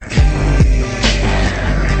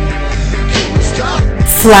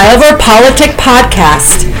Flyover PolitiK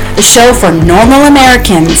podcast, the show for normal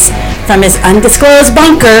Americans. From his undisclosed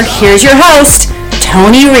bunker, here's your host,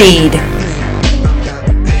 Tony Reed.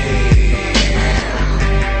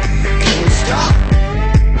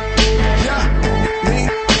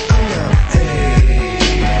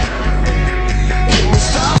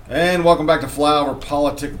 And welcome back to Flyover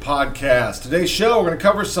PolitiK podcast. Today's show, we're going to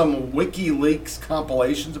cover some WikiLeaks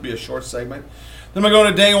compilations. It'll be a short segment. Then we're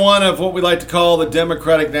going to day one of what we like to call the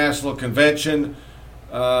Democratic National Convention.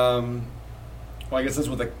 Well, I guess that's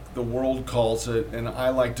what the world calls it, and I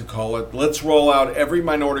like to call it, let's roll out every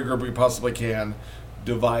minority group we possibly can.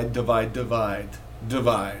 Divide, divide, divide,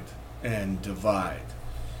 divide, and divide.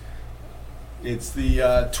 It's the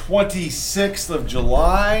 26th of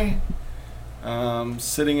July.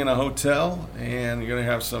 Sitting in a hotel, and you're going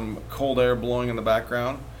to have some cold air blowing in the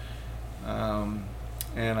background.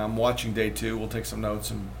 And I'm watching day two. We'll take some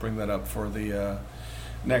notes and bring that up for the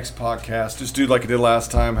next podcast. Just do like I did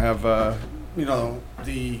last time. Have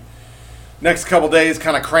the next couple days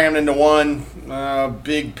kind of crammed into one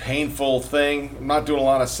big painful thing. I'm not doing a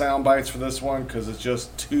lot of sound bites for this one because it's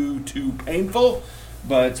just too painful.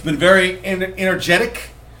 But it's been very energetic.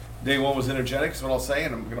 Day one was energetic, is what I'll say,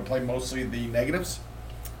 and I'm going to play mostly the negatives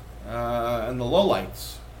and the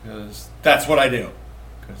lowlights, because that's what I do,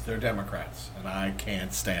 because they're Democrats, and I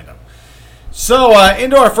can't stand them. So,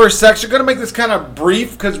 into our first section. Going to make this kind of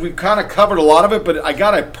brief, because we've kind of covered a lot of it, but I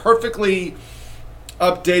got a perfectly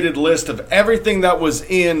updated list of everything that was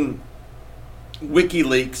in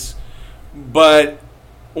WikiLeaks. But,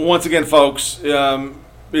 once again, folks,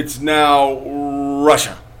 it's now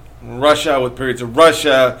Russia. Russia with periods of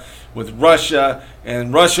Russia with Russia,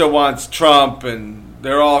 and Russia wants Trump, and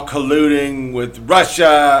they're all colluding with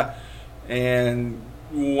Russia. And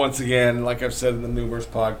once again, like I've said in the numerous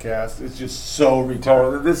podcasts, it's just so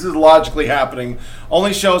retarded. This is logically happening.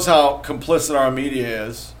 Only shows how complicit our media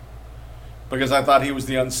is, because I thought he was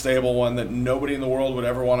the unstable one that nobody in the world would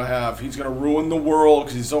ever want to have. He's going to ruin the world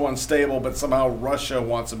because he's so unstable, but somehow Russia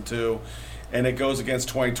wants him to. And it goes against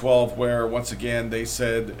 2012, where, once again, they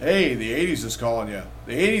said, hey, the 80s is calling you.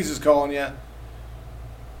 The 80s is calling you.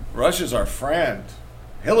 Russia's our friend.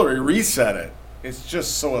 Hillary reset it. It's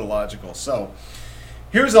just so illogical. So,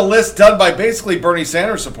 here's a list done by basically Bernie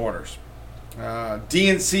Sanders supporters.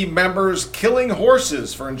 DNC members killing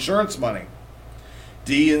horses for insurance money.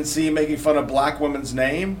 DNC making fun of black women's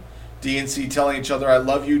name. DNC telling each other, I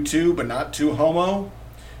love you too, but not too homo.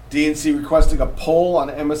 DNC requesting a poll on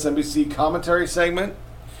MSNBC commentary segment.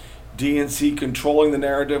 DNC controlling the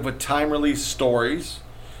narrative with time-release stories.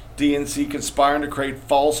 DNC conspiring to create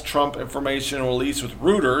false Trump information and release with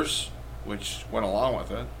Reuters, which went along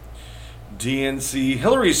with it. DNC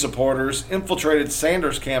Hillary supporters infiltrated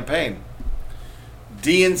Sanders' campaign.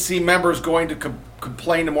 DNC members going to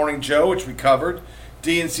complain to Morning Joe, which we covered.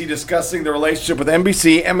 DNC discussing the relationship with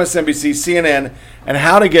NBC, MSNBC, CNN, and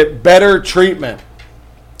how to get better treatment.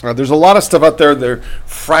 There's a lot of stuff out there. Their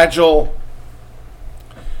fragile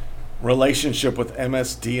relationship with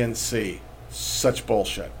MSDNC. Such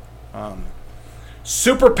bullshit.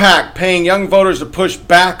 Super PAC paying young voters to push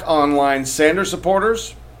back online Sanders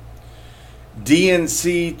supporters.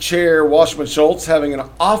 DNC Chair Washington Schultz having an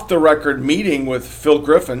off-the-record meeting with Phil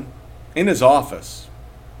Griffin in his office.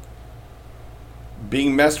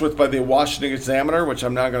 Being messed with by the Washington Examiner, which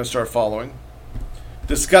I'm now going to start following.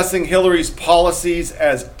 Discussing Hillary's policies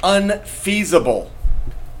as unfeasible.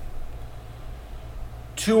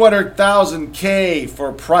 $200,000 for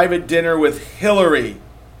a private dinner with Hillary.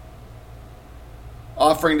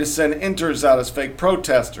 Offering to send interns out as fake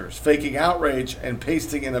protesters. Faking outrage and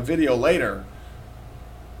pasting in a video later.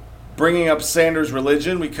 Bringing up Sanders'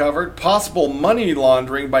 religion, we covered. Possible money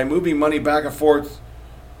laundering by moving money back and forth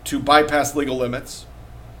to bypass legal limits.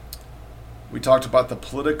 We talked about the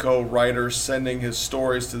PolitiK writer sending his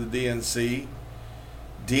stories to the DNC.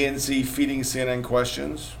 DNC feeding CNN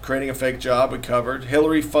questions. Creating a fake job, we covered.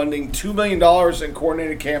 Hillary funding $2 million in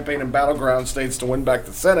coordinated campaign in battleground states to win back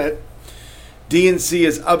the Senate. DNC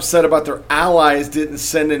is upset about their allies didn't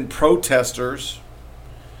send in protesters.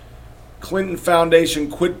 Clinton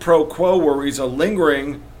Foundation quid pro quo worries are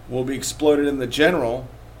lingering, will be exploded in the general.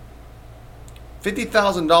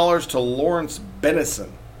 $50,000 to Lawrence Bennison.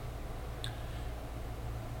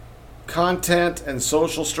 Content and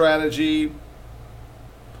social strategy.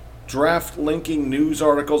 Draft linking news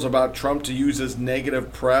articles about Trump to use as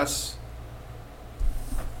negative press.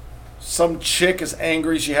 Some chick is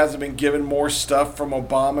angry she hasn't been given more stuff from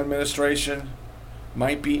Obama administration.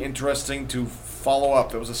 Might be interesting to follow up.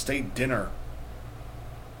 There was a state dinner.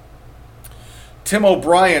 Tim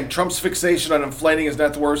O'Brien, Trump's fixation on inflating his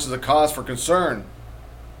net worth is a cause for concern.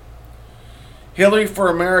 Hillary for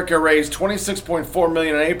America raised $26.4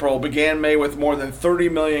 million in April, began May with more than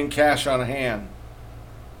 $30 million cash on hand.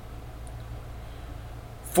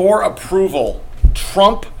 For approval,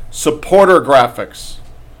 Trump supporter graphics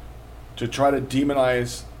to try to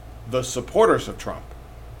demonize the supporters of Trump.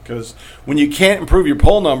 Because when you can't improve your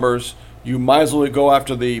poll numbers, you might as well go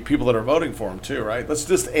after the people that are voting for him too, right? Let's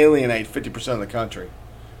just alienate 50% of the country.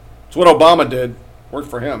 It's what Obama did. Worked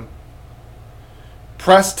for him.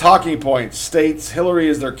 Press talking points states Hillary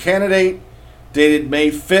is their candidate, dated May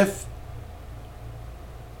 5th.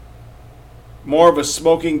 More of a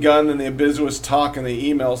smoking gun than the ambiguous talk in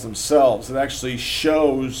the emails themselves. It actually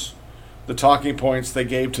shows the talking points they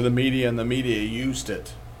gave to the media, and the media used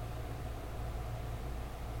it.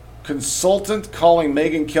 Consultant calling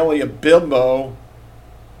Megyn Kelly a bimbo.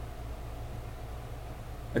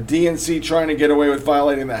 A DNC trying to get away with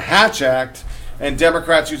violating the Hatch Act. And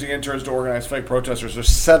Democrats using interns to organize fake protesters. There's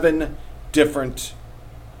 7 different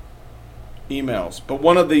emails. But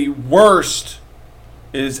one of the worst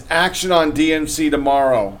is action on DNC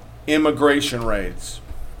tomorrow. Immigration raids.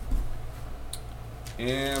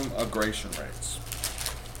 Immigration raids.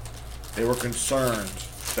 They were concerned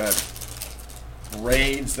that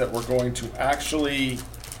raids that were going to actually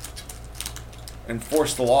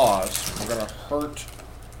enforce the laws were going to hurt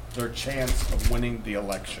their chance of winning the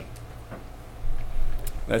election.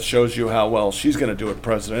 That shows you how well she's going to do it,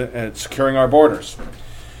 President, at securing our borders.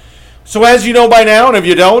 So as you know by now, and if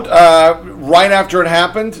you don't, right after it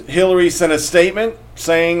happened, Hillary sent a statement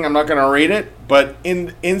saying, I'm not going to read it, but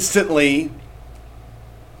instantly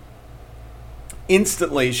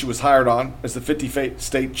she was hired on as the 50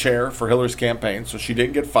 state chair for Hillary's campaign. So she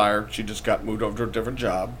didn't get fired. She just got moved over to a different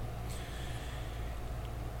job.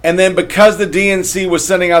 And then because the DNC was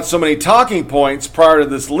sending out so many talking points prior to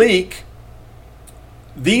this leak,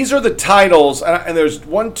 these are the titles, and there's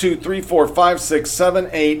 1, 2, 3, 4, 5, 6, 7,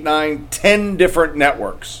 8, 9, 10 different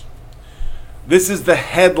networks. This is the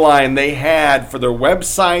headline they had for their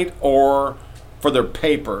website or for their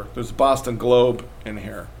paper. There's Boston Globe in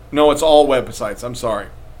here. No, it's all websites. I'm sorry.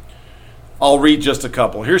 I'll read just a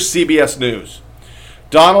couple. Here's CBS News.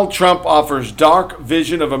 Donald Trump offers dark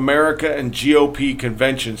vision of America in GOP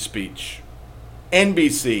convention speech.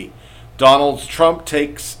 NBC. Donald Trump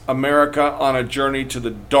takes America on a journey to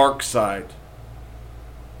the dark side.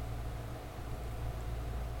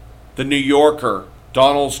 The New Yorker.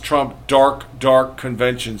 Donald Trump dark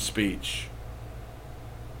convention speech.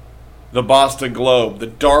 The Boston Globe. The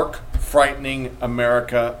dark, frightening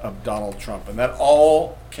America of Donald Trump. And that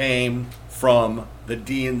all came from the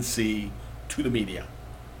DNC to the media.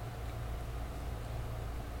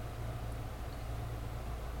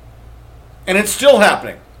 And it's still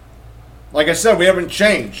happening. Like I said, we haven't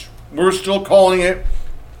changed. We're still calling it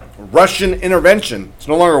Russian intervention. It's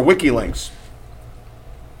no longer WikiLeaks.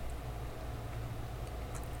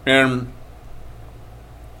 And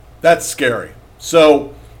that's scary.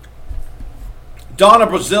 So, Donna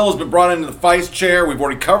Brazil has been brought into the vice chair. We've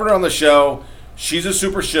already covered her on the show. She's a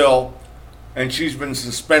super shill, and she's been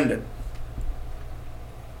suspended.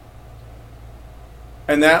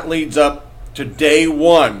 And that leads up to day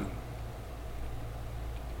 1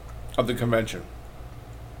 of the convention,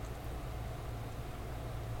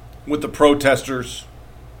 with the protesters,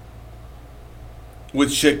 with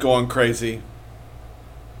shit going crazy.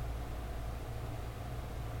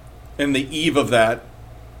 In the eve of that,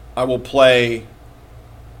 I will play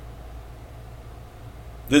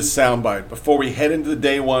this soundbite. Before we head into the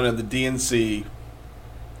day 1 of the DNC,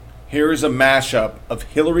 here is a mashup of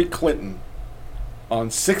Hillary Clinton on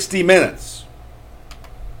 60 Minutes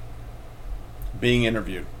being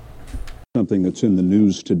interviewed. Something that's in the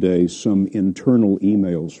news today, some internal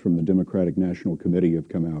emails from the Democratic National Committee have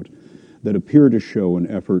come out that appear to show an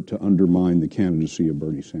effort to undermine the candidacy of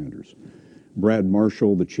Bernie Sanders. Brad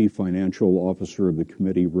Marshall, the chief financial officer of the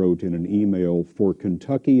committee, wrote in an email, for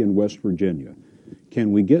Kentucky and West Virginia,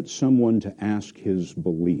 can we get someone to ask his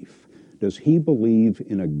belief? Does he believe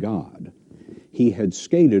in a God? He had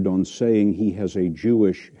skated on saying he has a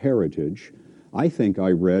Jewish heritage. I think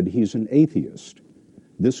I read he's an atheist.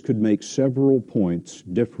 This could make several points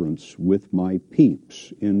difference with my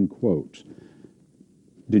peeps, end quote.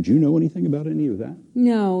 Did you know anything about any of that?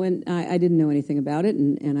 No, and I didn't know anything about it,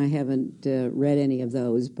 and I haven't read any of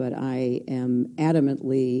those, but I am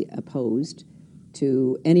adamantly opposed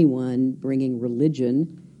to anyone bringing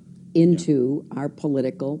religion into our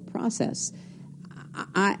political process.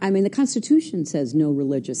 I mean, the Constitution says no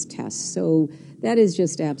religious tests, so that is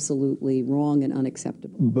just absolutely wrong and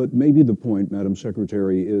unacceptable. But maybe the point, Madam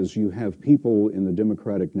Secretary, is you have people in the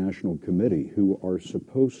Democratic National Committee who are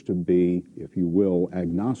supposed to be, if you will,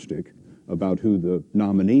 agnostic, about who the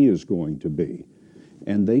nominee is going to be.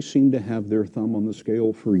 And they seem to have their thumb on the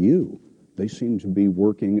scale for you. They seem to be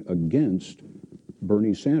working against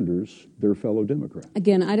Bernie Sanders, their fellow Democrat.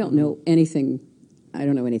 Again, I don't know anything. I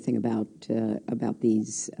don't know anything about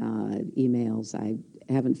these emails. I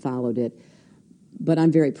haven't followed it, but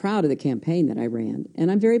I'm very proud of the campaign that I ran,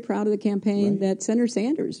 and I'm very proud of the campaign that Senator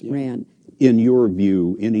Sanders ran. In your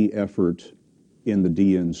view, any effort in the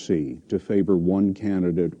DNC to favor one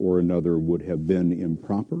candidate or another would have been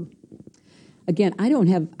improper? Again, I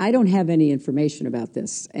don't have any information about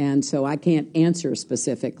this, and so I can't answer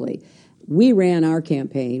specifically. We ran our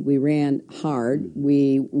campaign. We ran hard.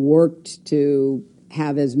 We worked to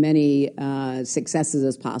have as many successes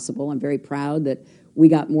as possible. I'm very proud that we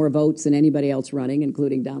got more votes than anybody else running,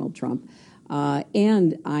 including Donald Trump.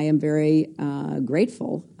 And I am very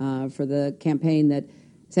grateful for the campaign that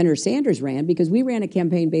Senator Sanders ran, because we ran a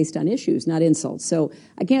campaign based on issues, not insults. So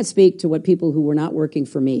I can't speak to what people who were not working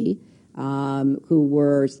for me, who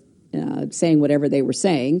were saying whatever they were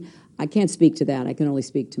saying. I can't speak to that. I can only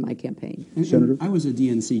speak to my campaign. Senator? I was a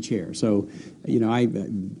DNC chair, so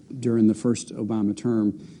during the first Obama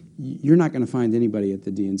term, you're not going to find anybody at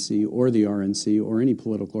the DNC or the RNC or any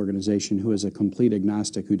political organization who is a complete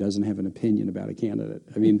agnostic who doesn't have an opinion about a candidate.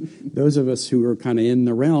 I mean, those of us who are kind of in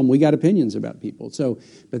the realm, we got opinions about people. So,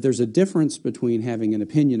 but there's a difference between having an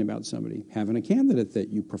opinion about somebody, having a candidate that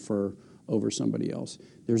you prefer over somebody else.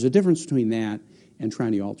 There's a difference between that and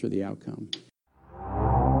trying to alter the outcome.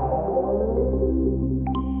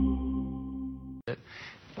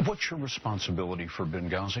 What's your responsibility for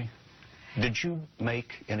Benghazi? Did you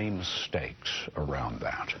make any mistakes around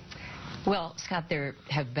that? Well, Scott, there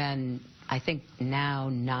have been, I think, now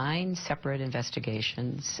 9 separate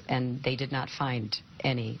investigations, and they did not find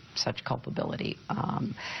any such culpability.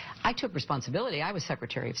 I took responsibility. I was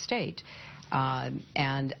Secretary of State,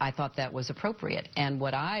 and I thought that was appropriate. And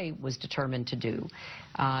what I was determined to do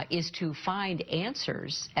is to find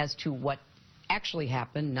answers as to what actually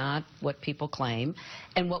happened, not what people claim,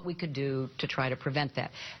 and what we could do to try to prevent that.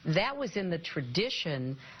 That was in the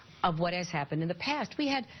tradition of what has happened in the past. We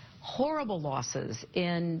had horrible losses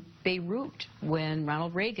in Beirut when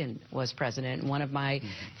Ronald Reagan was president. One of my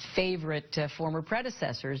favorite former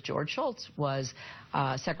predecessors, George Shultz, was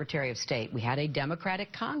Secretary of State. We had a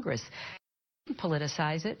Democratic Congress. We didn't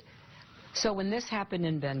politicize it. So when this happened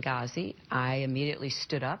in Benghazi, I immediately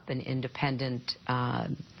stood up an independent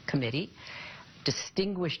committee,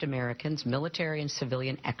 distinguished Americans, military and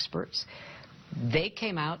civilian experts. They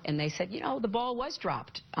came out and they said, the ball was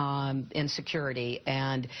dropped in security,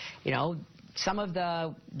 and, some of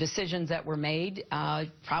the decisions that were made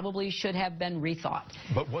probably should have been rethought.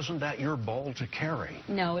 But wasn't that your ball to carry?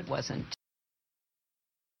 No, it wasn't.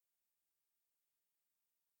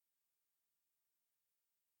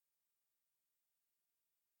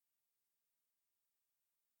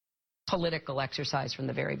 Political exercise from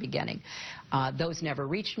the very beginning. Those never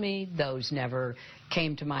reached me. Those never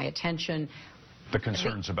came to my attention. The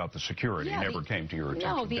concerns about the security never came to your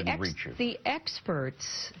attention, didn't reach you. The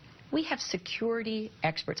experts, we have security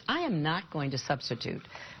experts. I am not going to substitute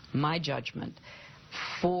my judgment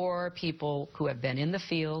for people who have been in the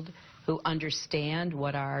field, who understand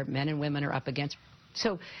what our men and women are up against.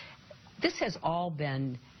 So this has all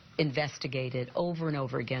been investigated over and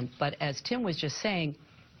over again. But as Tim was just saying,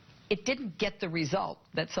 it didn't get the result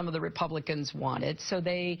that some of the Republicans wanted, so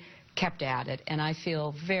they kept at it. And I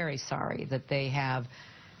feel very sorry that they have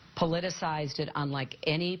politicized it unlike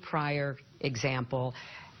any prior example.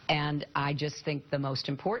 And I just think the most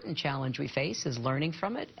important challenge we face is learning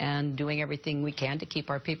from it and doing everything we can to keep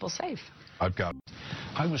our people safe.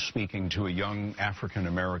 I was speaking to a young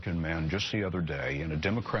African-American man just the other day in a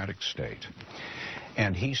Democratic state,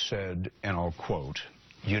 and he said, and I'll quote,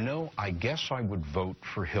 I guess I would vote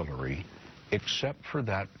for Hillary except for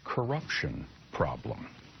that corruption problem,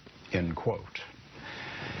 end quote.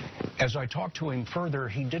 As I talked to him further,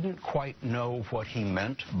 he didn't quite know what he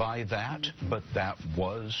meant by that, but that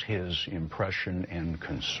was his impression and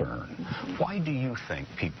concern. Why do you think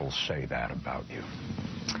people say that about you?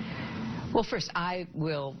 Well, first, I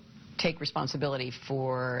will take responsibility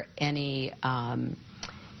for any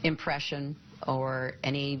impression or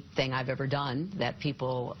anything I've ever done that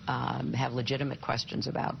people have legitimate questions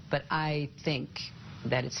about. But I think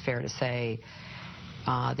that it's fair to say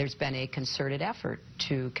there's been a concerted effort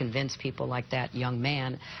to convince people like that young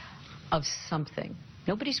man of something.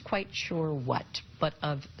 Nobody's quite sure what, but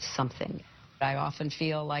of something. I often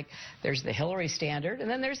feel like there's the Hillary standard, and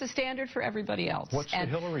then there's the standard for everybody else. What's the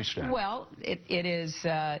Hillary standard? Well, it is,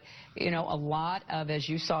 a lot of, as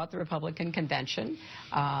you saw at the Republican convention,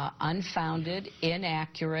 unfounded,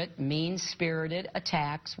 inaccurate, mean-spirited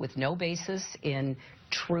attacks with no basis in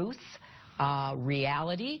truth,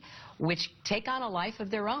 reality, which take on a life of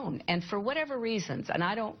their own. And for whatever reasons, and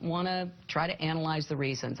I don't want to try to analyze the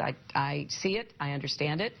reasons. I see it. I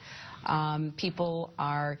understand it. People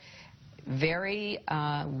are very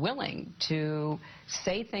willing to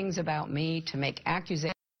say things about me, to make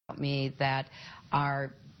accusations about me that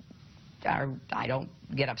are I don't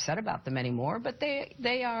get upset about them anymore, but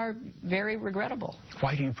they are very regrettable.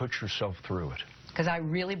 Why do you put yourself through it? Because I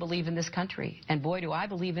really believe in this country. And boy, do I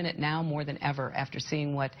believe in it now more than ever after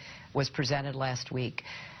seeing what was presented last week.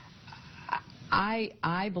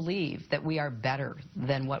 I believe that we are better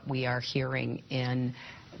than what we are hearing in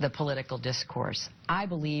the political discourse. I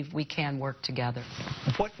believe we can work together.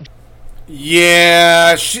 What?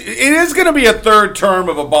 Yeah, it is going to be a third term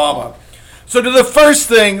of Obama. So to the first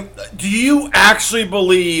thing, do you actually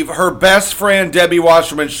believe her best friend, Debbie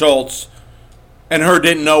Wasserman Schultz, and her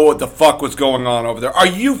didn't know what the fuck was going on over there? Are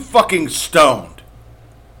you fucking stoned?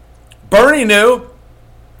 Bernie knew.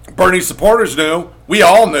 Bernie supporters knew. We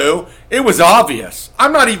all knew. It was obvious.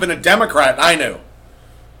 I'm not even a Democrat, and I knew.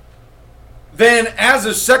 Then, as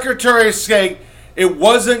a Secretary of State, it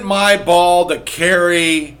wasn't my ball to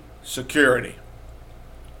carry security.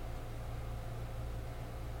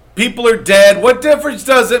 People are dead. What difference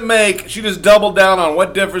does it make? She just doubled down on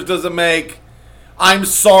what difference does it make. I'm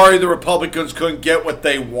sorry the Republicans couldn't get what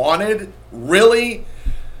they wanted. Really?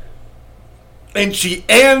 And she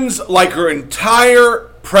ends like her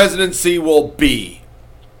entire presidency will be.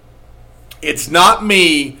 It's not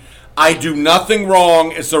me. I do nothing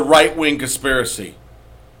wrong. It's a right-wing conspiracy.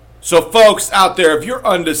 So folks out there, if you're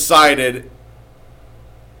undecided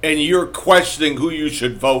and you're questioning who you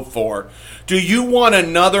should vote for, do you want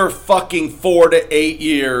another fucking 4 to 8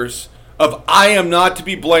 years of I am not to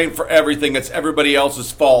be blamed for everything, it's everybody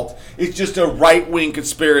else's fault, it's just a right-wing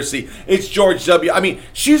conspiracy, it's George W. I mean,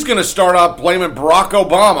 she's going to start off blaming Barack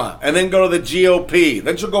Obama and then go to the GOP.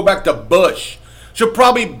 Then she'll go back to Bush. She'll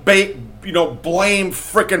probably blame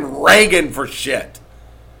frickin' Reagan for shit.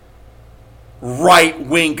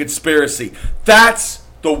 Right-wing conspiracy. That's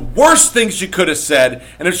the worst thing she could have said.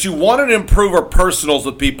 And if she wanted to improve her personals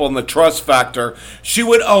with people and the trust factor, she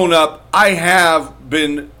would own up, I have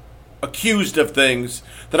been accused of things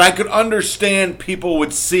that I could understand people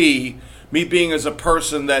would see me being as a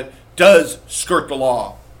person that does skirt the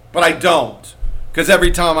law. But I don't. Because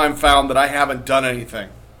every time I'm found that I haven't done anything.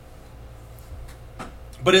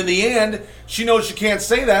 But in the end, she knows she can't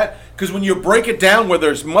say that because when you break it down where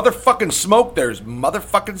there's motherfucking smoke, there's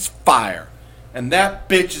motherfucking fire. And that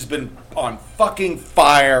bitch has been on fucking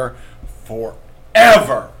fire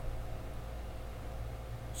forever.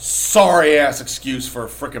 Sorry ass excuse for a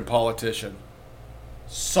frickin' politician.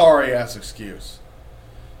 Sorry ass excuse.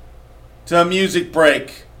 To a music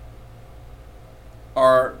break.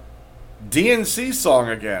 Our DNC song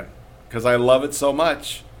again because I love it so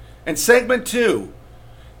much. And segment 2.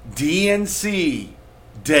 DNC,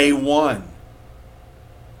 day 1.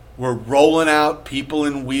 We're rolling out people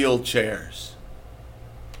in wheelchairs.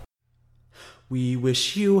 We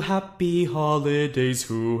wish you happy holidays,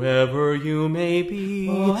 whoever you may be.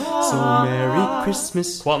 So Merry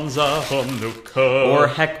Christmas, Kwanzaa, Hanukkah, or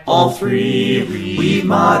heck, all three. We've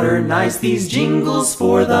modernized these jingles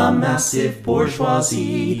for the massive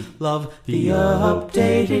bourgeoisie. Love the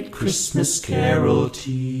updated Christmas Carol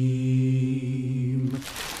team.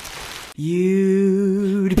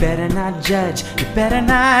 You'd better not judge, you better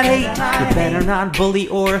not hate, you better not bully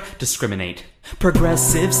or discriminate.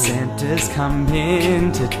 Progressive Santa's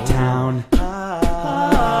coming to town.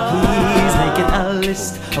 He's making a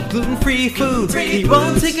list of gluten-free foods. He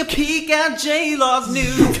won't take a peek at J-Law's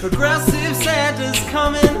news. Progressive Santa's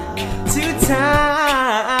coming to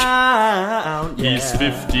town. Yeah. He's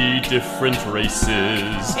 50 different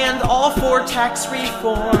races, and all for tax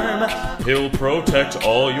reform. He'll protect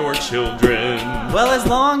all your children. Well, as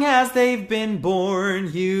long as they've been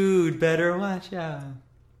born, you'd better watch out.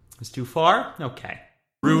 It's too far? Okay.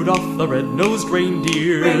 Rudolph the red-nosed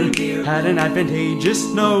reindeer had an advantageous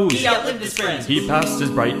nose. He outlived his friends. He passed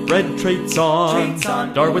his bright red traits on.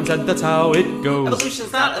 Darwin said that's how it goes.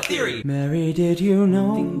 Evolution's not a theory. Mary, did you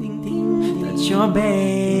know that your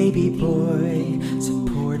baby boy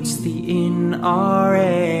supports the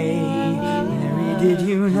NRA? Mary, did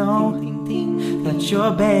you know that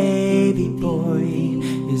your baby boy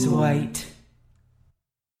is white?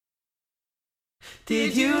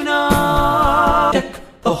 Did you know? Deck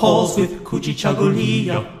the halls with Coochie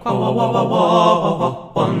Chuggalia,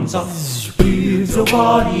 Wanza. With the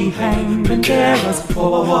body hang banderas,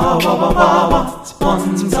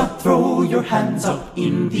 Wanza. Throw your hands up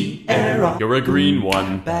in the air. You're a green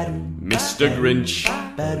one, Mr. Grinch.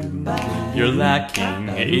 You're lacking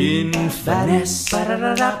in finesse.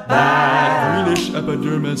 That greenish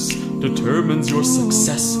epidermis determines your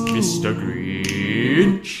success, Mr.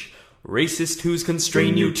 Grinch. Racist who's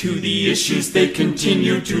constrain you to the issues they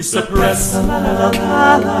continue to suppress. You're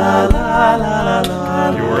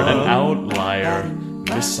an outlier,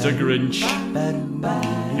 Mr. Grinch.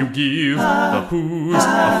 You give the poos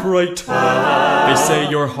a fright. They say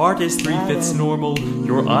your heart is 3/5 normal.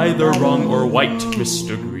 You're either wrong or white,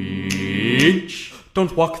 Mr. Grinch.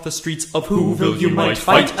 Don't walk the streets of Whoville, you might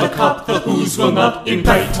fight a cop the Who's will not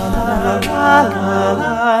indict.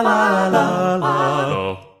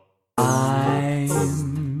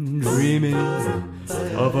 I'm dreaming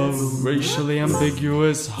of a racially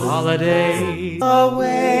ambiguous holiday.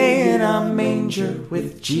 Away in a manger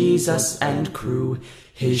with Jesus and crew.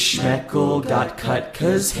 His schmeckle got cut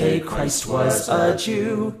 'cause hey, Christ was a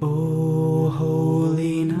Jew. Oh,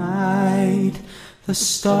 holy night, the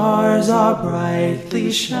stars are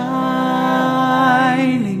brightly shining.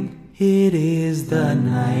 It is the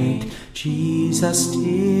night Jesus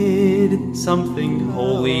did something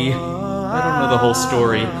holy. I don't know the whole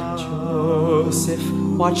story. Joseph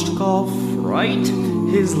watched golf right,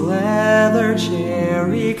 his leather chair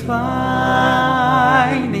reclining.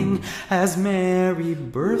 As Mary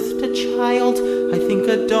birthed a child, I think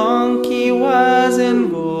a donkey was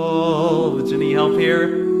involved. Any help here?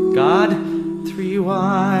 God? 3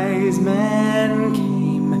 wise men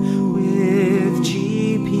came with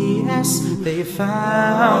GPS. They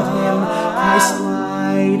found him. Christ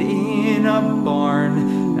lied in a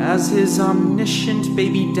barn as his omniscient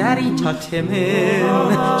baby daddy tucked him in.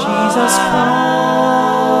 Jesus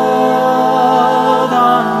crawled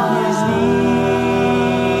on his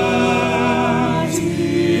knees.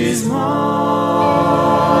 His mom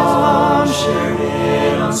shared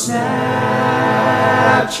it on Snapchat.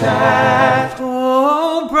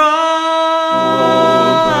 Oh, bright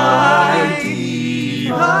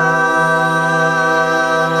device.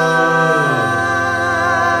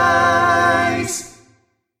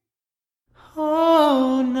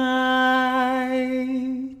 Oh,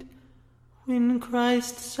 night when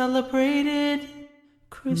Christ celebrated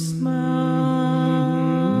Christmas.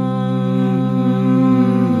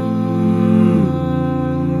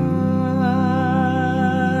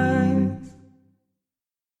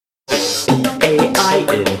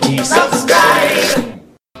 AINT subscribe.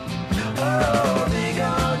 Oh, big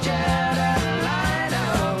old jet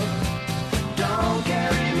airliner, don't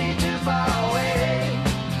carry me too far away.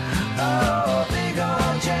 Oh, big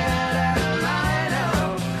old jet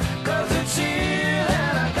airliner, 'cause it's here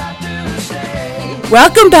and I got to stay.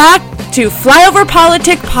 Welcome back to Flyover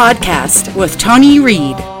PolitiK Podcast with Tony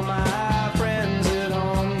Reed. All my friends at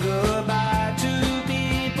home, goodbye to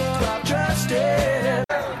people I've trusted.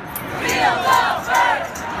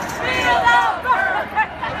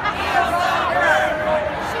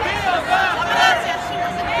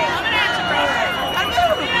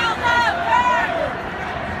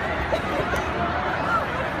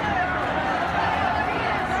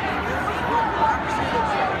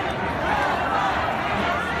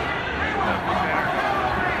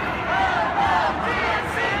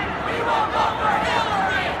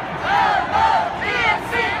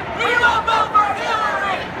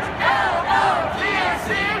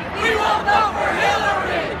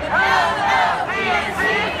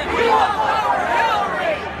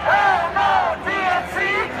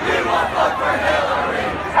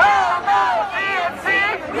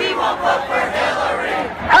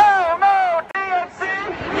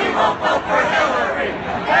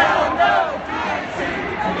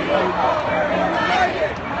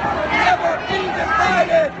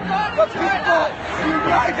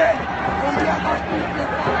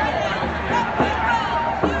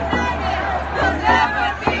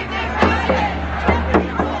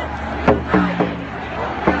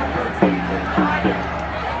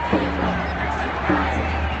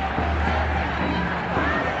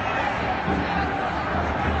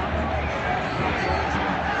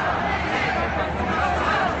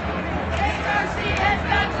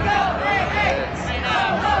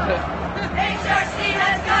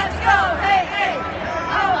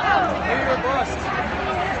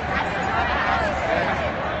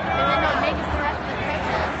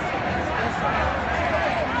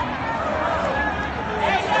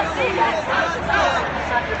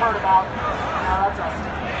 Heard about. No, that's us.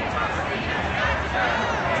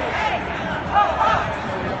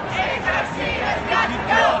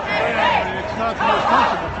 not the most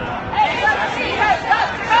comfortable thing. HRC has got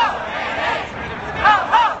to go! Hey, hey! Ho,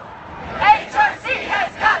 ho! HRC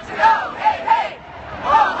has got to go! Hey, hey!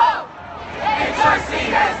 Ho, ho! HRC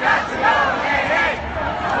has got to go! Hey, hey!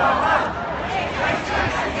 Ho, ho! HRC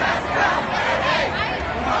has got to go! Hey, hey!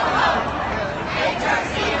 Ho, ho!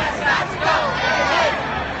 HRC has got to go! Hey, hey!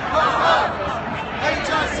 Ho, ho! HRC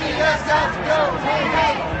has got to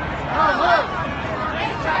go! Hey, hey! Ho, ho!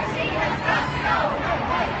 HRC has got to go! Hey,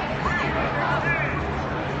 hey!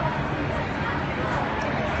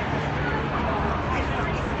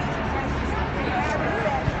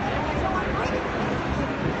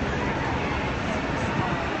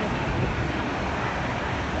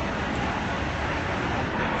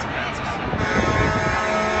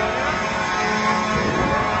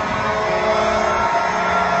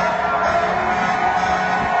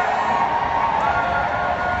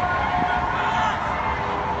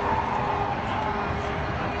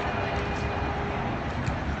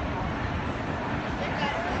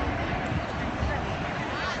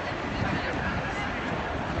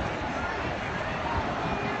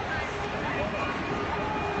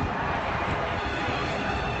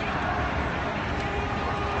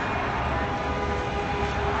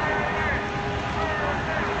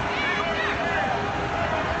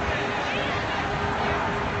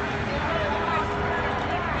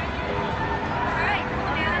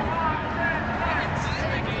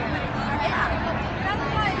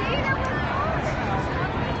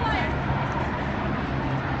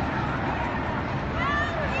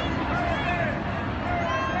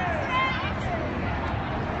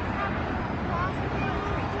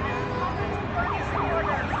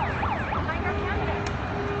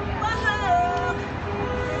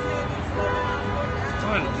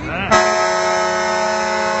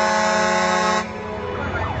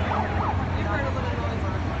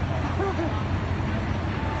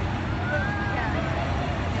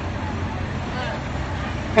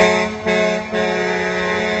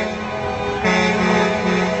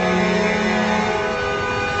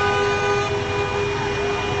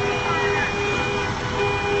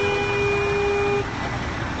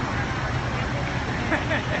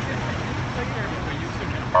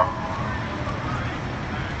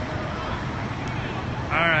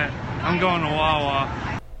 I'm going to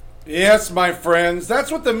Wawa. Yes, my friends,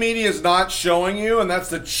 that's what the media is not showing you, and that's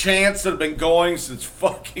the chants that have been going since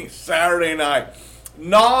fucking Saturday night.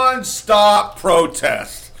 Non-stop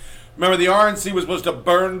protests. Remember, the RNC was supposed to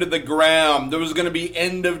burn to the ground. There was going to be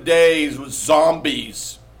end of days with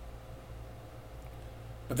zombies.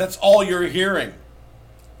 But that's all you're hearing.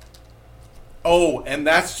 Oh, and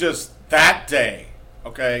that's just that day,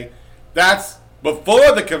 okay? That's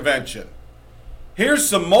before the convention. Here's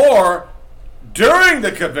some more during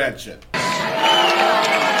the convention. Good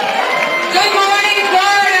morning,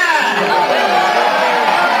 Florida!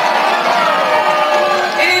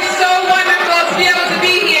 It is so wonderful to be able to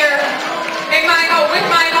be here in with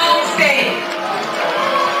my home state.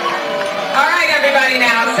 All right, everybody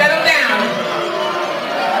now, settle down.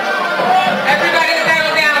 Everybody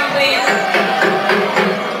settle down, please.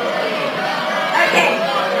 Okay.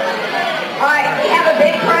 All right, we have a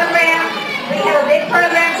big program. We have a big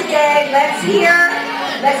program today. Let's hear.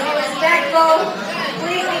 Let's be respectful.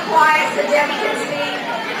 Please be quiet so Debbie can speak.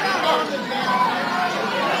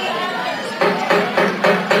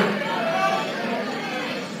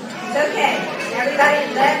 It's okay.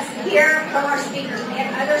 Everybody, let's hear from our speakers. We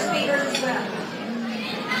have other speakers as well.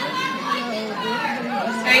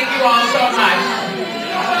 Thank you all so much.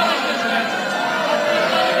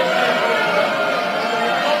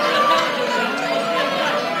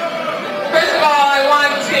 First of all, I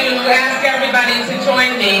want to ask everybody to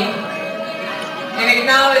join me in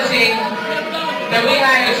acknowledging that we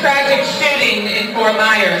had a tragic shooting in Fort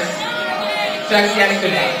Myers just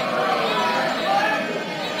yesterday,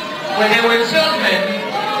 where there were children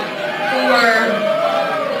who were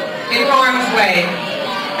in harm's way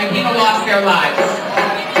and people lost their lives.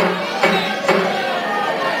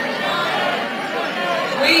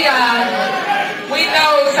 We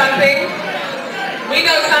know something. We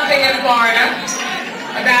know something in Florida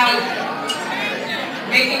about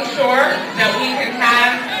making sure that we can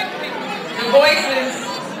have the voices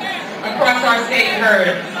across our state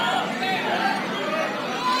heard.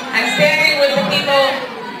 And standing with the people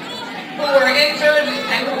who were injured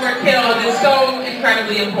and who were killed is so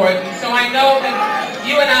incredibly important. So I know that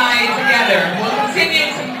you and I together will continue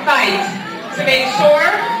to fight to make sure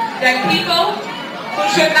that people who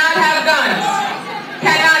should not have guns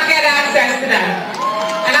cannot get access to them.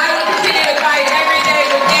 And I will continue to fight every day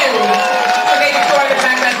with you to make sure that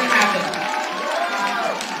that doesn't happen.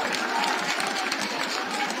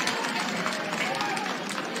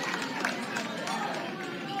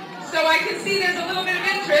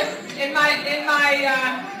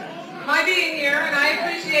 my being here, and I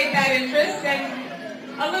appreciate that interest and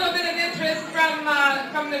a little bit of interest from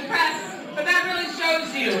the press, but that really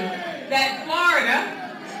shows you that Florida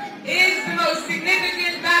is the most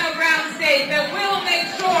significant battleground state that will make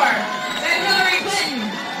sure that Hillary Clinton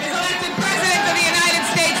is elected President of the United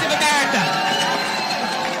States of America.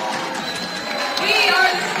 We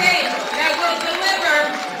are the state that will deliver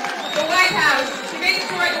the White House to make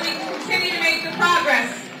sure that we continue to make the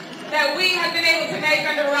progress that we have been able to make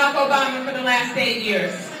under Barack Obama for the last 8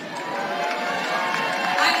 years.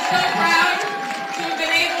 I'm so proud to have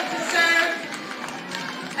been able to serve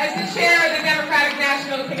as the chair of the Democratic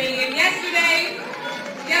National Committee. And yesterday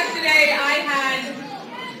I had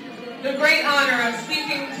the great honor of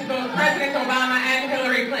speaking to both President Obama and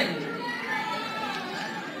Hillary Clinton.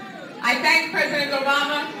 I thank President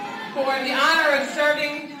Obama for the honor of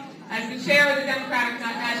serving as the chair of the Democratic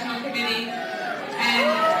National Committee and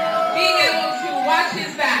being able to watch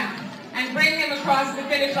his back and bring him across the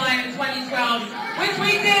finish line in 2012, which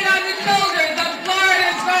we did on the shoulders of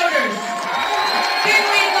Florida's voters. Didn't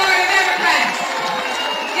we, Florida Democrats?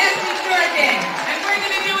 Yes, we sure did. And we're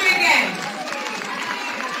going to do it again.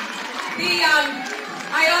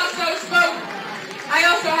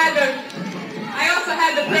 I also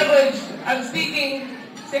had the privilege of speaking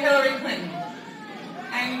to Hillary Clinton.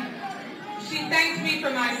 And she thanked me for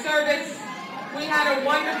my service. We had a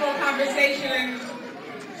wonderful conversation, and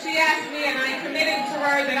she asked me, and I committed to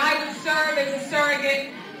her, that I would serve as a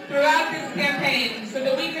surrogate throughout this campaign so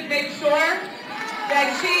that we could make sure that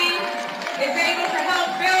she is able to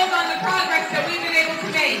help build on the progress that we've been able to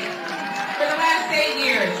make for the last 8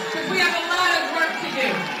 years. Because we have a lot of work to do.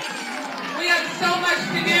 We have so much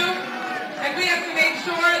to do, and we have to make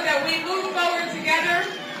sure that we move forward together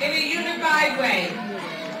in a unified way.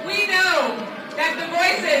 We know that the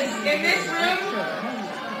voices in this room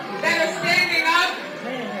that are standing up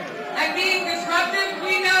and being disruptive,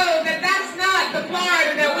 we know that that's not the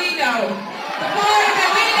Florida that we know. The Florida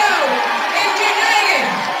that we know is united.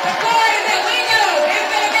 The Florida that we know is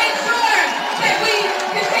going to make sure that we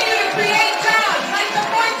continue to create jobs like the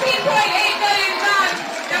 14.8 million jobs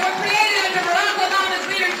that were created under Barack Obama's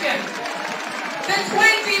leadership. The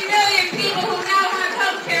 20 million people who now have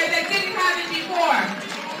health care that didn't have it before.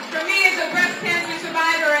 For me as a breast cancer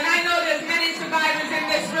survivor, and I know there's many survivors in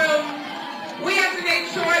this room, we have to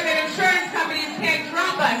make sure that insurance companies can't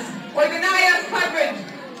drop us or deny us coverage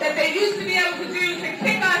that they used to be able to do to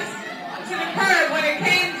kick us to the curb when it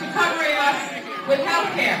came to covering us with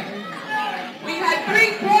health care. We've had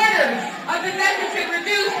 3/4 of the deficit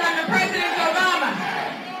reduced under President Obama,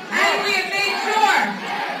 and we have made sure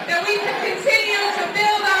that we can continue to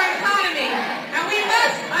build our economy, and we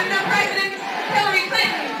must, under President Hillary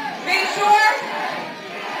Clinton, make sure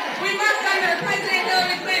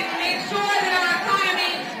that our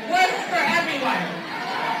economy works for everyone.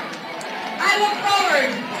 I look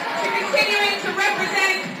forward to continuing to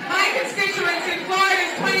represent my constituents in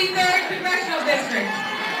Florida's 23rd Congressional District.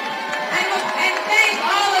 And thank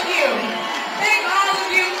all of you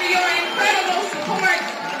for your incredible support.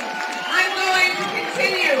 I'm going to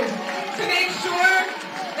continue to make sure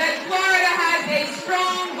that Florida has a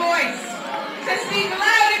strong voice to speak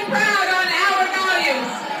loud and proud on our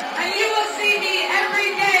values. And you will see me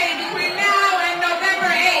every day between now and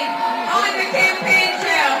November 8th on the campaign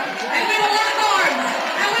trail. And we will lock arms,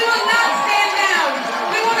 and we will not stand down.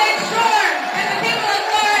 We will make sure that the people of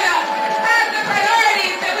Florida have the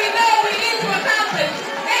priorities that we know we need to accomplish.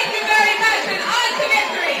 Thank you very much, and on to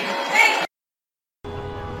victory. Thank you.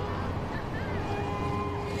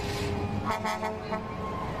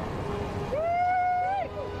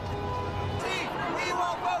 We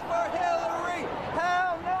won't vote for Hillary.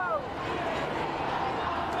 Hell no.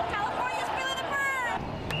 California's feeling the burn.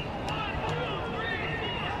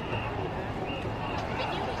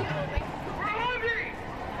 We're hungry.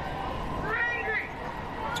 We're angry.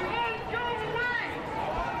 We won't go away.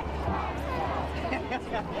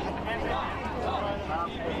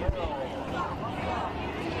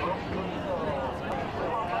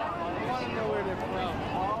 I want to know where they're from.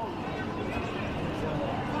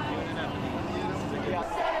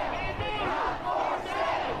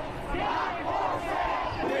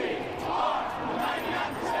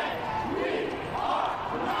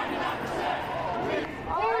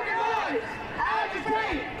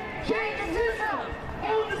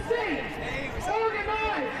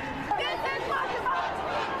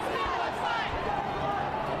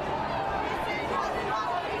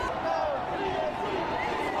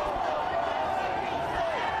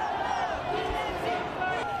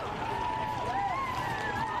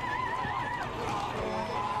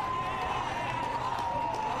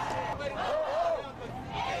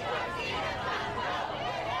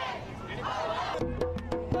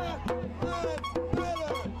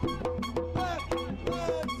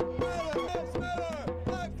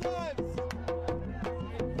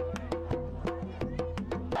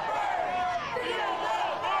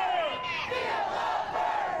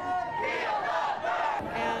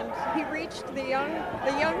 the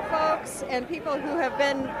young folks and people who have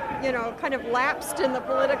been, kind of lapsed in the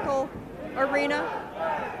political arena.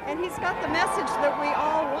 And he's got the message that we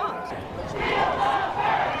all want.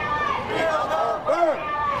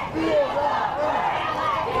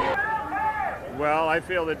 Well, I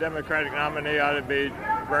feel the Democratic nominee ought to be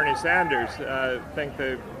Bernie Sanders. I think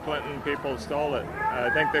the Clinton people stole it. I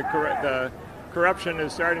think the corruption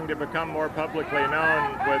is starting to become more publicly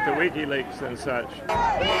known with the WikiLeaks and such.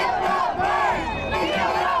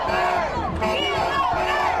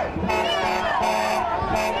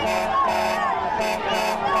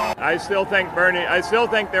 I still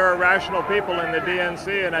think there are rational people in the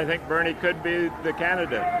DNC, and I think Bernie could be the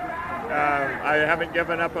candidate. I haven't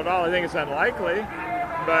given up at all. I think it's unlikely,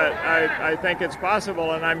 but I think it's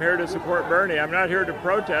possible, and I'm here to support Bernie. I'm not here to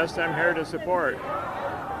protest. I'm here to support.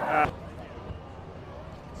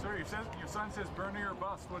 Sir, your son says Bernie or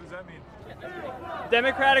bust. What does that mean?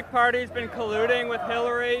 Democratic Party's been colluding with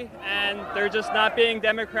Hillary, and they're just not being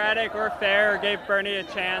democratic or fair or gave Bernie a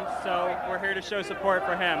chance, so we're here to show support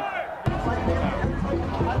for him.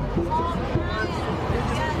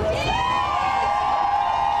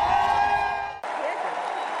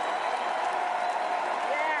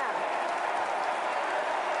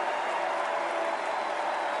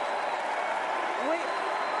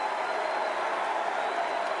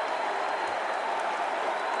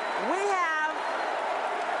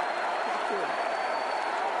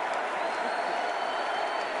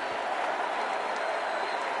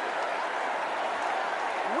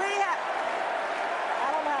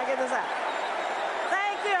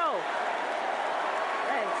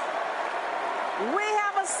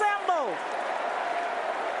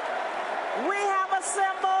 We have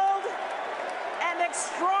assembled an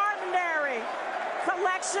extraordinary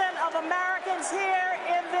collection of Americans here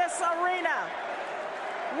in this arena.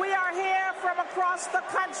 We are here from across the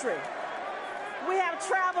country. We have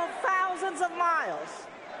traveled thousands of miles,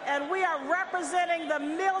 and we are representing the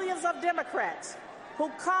millions of Democrats who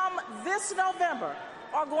come this November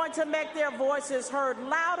are going to make their voices heard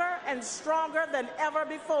louder and stronger than ever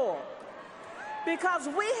before. Because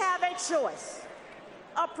we have a choice,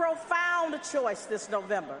 a profound choice this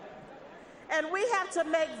November. And we have to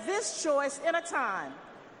make this choice in a time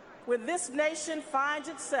when this nation finds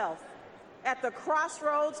itself at the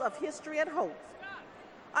crossroads of history and hope,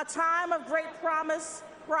 a time of great promise,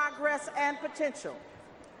 progress, and potential,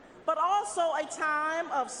 but also a time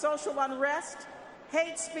of social unrest,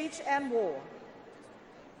 hate speech, and war.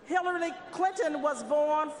 Hillary Clinton was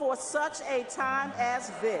born for such a time as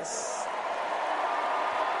this.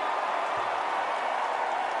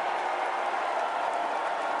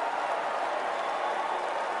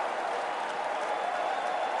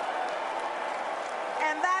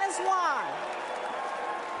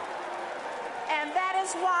 And that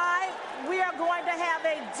is why we are going to have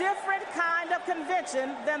a different kind of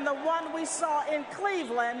convention than the one we saw in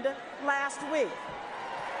Cleveland last week.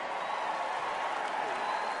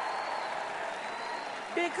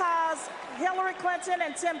 Because Hillary Clinton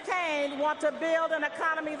and Tim Kaine want to build an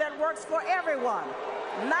economy that works for everyone,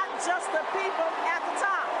 not just the people at the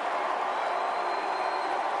top.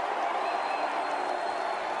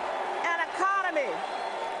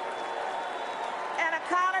 An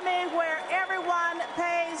economy where everyone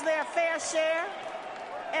pays their fair share,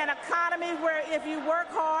 an economy where if you work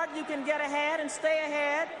hard, you can get ahead and stay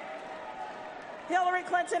ahead. Hillary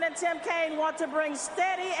Clinton and Tim Kaine want to bring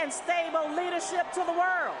steady and stable leadership to the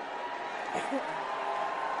world.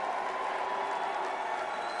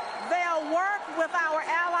 They'll work with our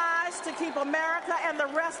allies to keep America and the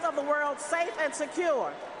rest of the world safe and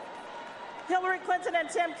secure. Hillary Clinton and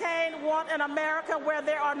Tim Kaine want an America where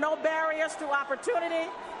there are no barriers to opportunity,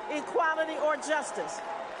 equality, or justice.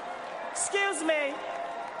 Excuse me.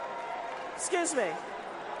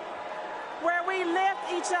 Where we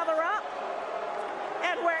lift each other up,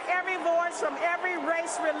 and where every voice from every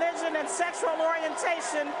race, religion, and sexual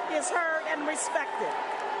orientation is heard and respected.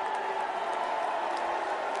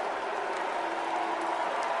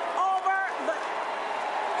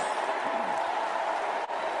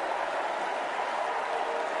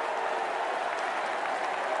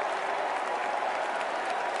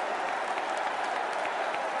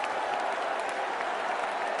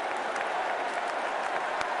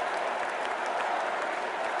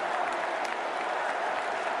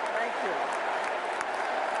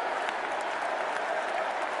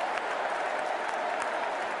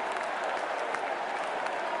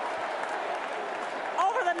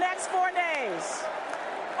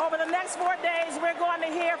 Over the next 4 days, we're going to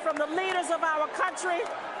hear from the leaders of our country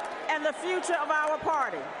and the future of our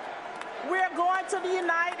party. We're going to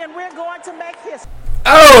unite, and we're going to make history.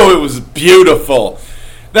 Oh, it was beautiful.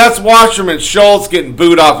 That's Wasserman Schultz getting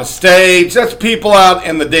booed off a stage. That's people out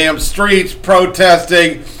in the damn streets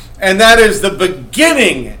protesting. And that is the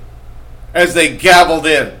beginning as they gavelled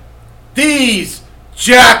in. These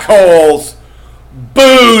jackholes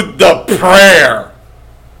booed the prayer.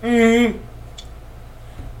 The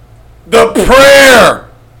prayer.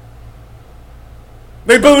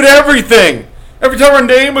 They booed everything. Every time her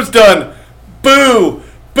name was done, boo,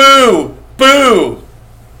 boo, boo.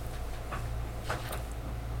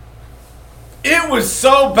 It was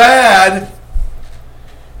so bad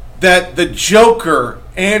that the Joker,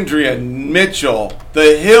 Andrea Mitchell,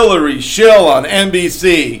 the Hillary shill on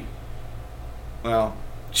NBC, well,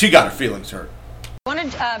 she got her feelings hurt. I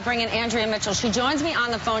want to bring in Andrea Mitchell. She joins me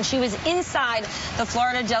on the phone. She was inside the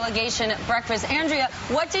Florida delegation breakfast. Andrea,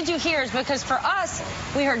 what did you hear? Because for us,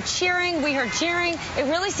 we heard cheering, we heard cheering. It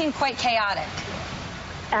really seemed quite chaotic.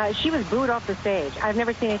 She was booed off the stage. I've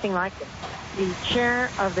never seen anything like this. The chair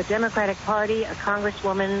of the Democratic Party, a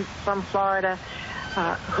congresswoman from Florida,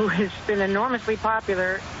 who has been enormously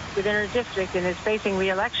popular within her district and is facing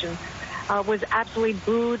re-election, was absolutely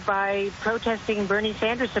booed by protesting Bernie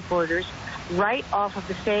Sanders supporters. Right off of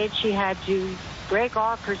the stage, she had to break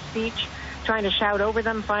off her speech, trying to shout over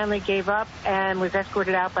them, finally gave up, and was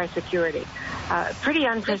escorted out by security. Pretty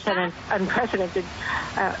unprecedented,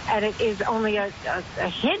 and it is only a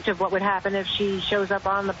hint of what would happen if she shows up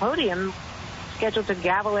on the podium, scheduled to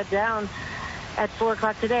gavel it down at 4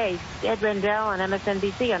 o'clock today. Ed Rendell on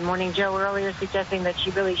MSNBC on Morning Joe earlier suggesting that she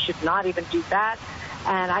really should not even do that.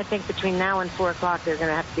 And I think between now and 4 o'clock, there's going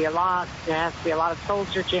to have to be a lot. There has to be a lot of soul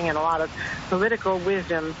searching and a lot of political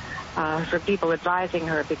wisdom for people advising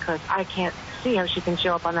her, because I can't see how she can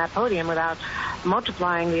show up on that podium without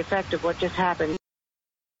multiplying the effect of what just happened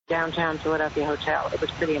downtown Philadelphia Hotel. It was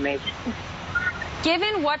pretty amazing.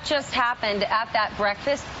 Given what just happened at that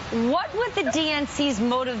breakfast, what would the DNC's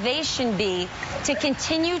motivation be to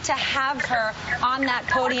continue to have her on that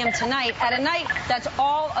podium tonight, at a night that's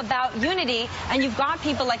all about unity? And you've got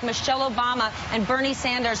people like Michelle Obama and Bernie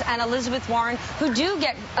Sanders and Elizabeth Warren who do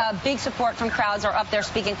get big support from crowds, are up there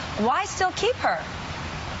speaking. Why still keep her?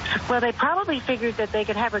 Well, they probably figured that they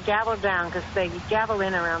could have her gavel down, because they gavel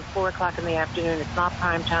in around 4 o'clock in the afternoon. It's not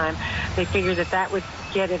prime time. They figured that that would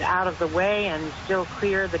get it out of the way and still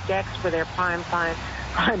clear the decks for their prime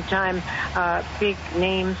time big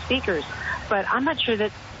name speakers. But I'm not sure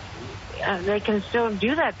that they can still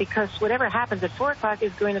do that, because whatever happens at 4 o'clock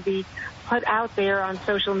is going to be put out there on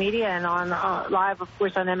social media and on live, of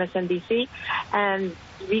course, on MSNBC, and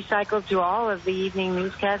recycled to all of the evening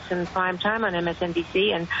newscasts and prime time on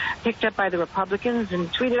MSNBC, and picked up by the Republicans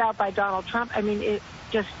and tweeted out by Donald Trump. I mean, it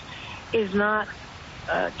just is not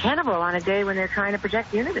tenable on a day when they're trying to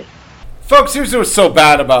project unity. Folks, here's what's so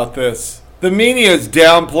bad about this. The media is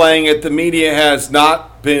downplaying it. The media has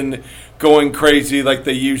not been going crazy like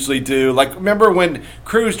they usually do. Like, remember when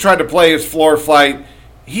Cruz tried to play his floor fight?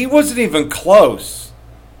 He wasn't even close.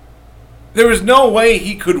 There was no way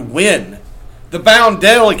he could win. The bound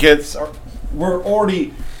delegates were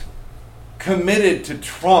already committed to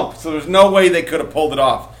Trump, so there's no way they could have pulled it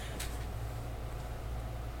off.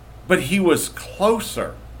 But he was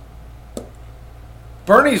closer.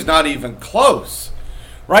 Bernie's not even close.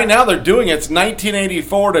 Right now they're doing it. It's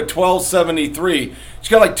 1984 to 1273. She's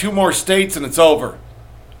got like 2 more states and it's over.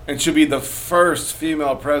 And she'll be the first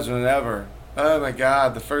female president ever. Oh my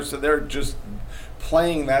God, the first. They're just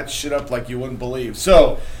playing that shit up like you wouldn't believe.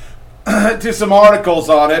 So, to some articles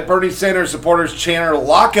on it. Bernie Sanders supporters chant her,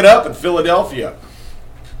 lock it up in Philadelphia.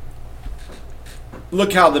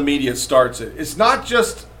 Look how the media starts it. It's not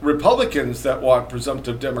just Republicans that want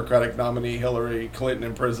presumptive Democratic nominee Hillary Clinton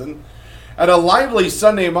in prison. At a lively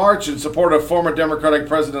Sunday march in support of former Democratic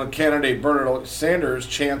presidential candidate Bernie Sanders,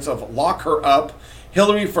 chants of lock her up,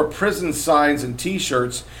 Hillary for prison signs and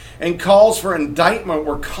T-shirts, and calls for indictment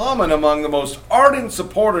were common among the most ardent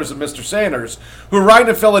supporters of Mr. Sanders, who ride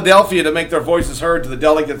to Philadelphia to make their voices heard to the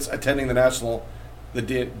delegates attending the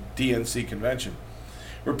DNC convention.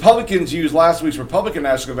 Republicans used last week's Republican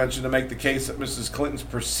National Convention to make the case that Mrs. Clinton's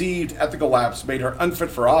perceived ethical lapse made her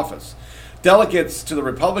unfit for office. Delegates to the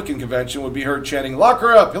Republican convention would be heard chanting, lock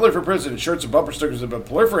her up, Hillary for prison. Shirts and bumper stickers have been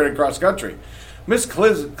proliferated across the country. Ms.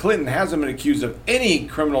 Clinton hasn't been accused of any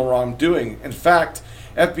criminal wrongdoing. In fact,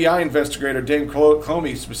 FBI investigator Dame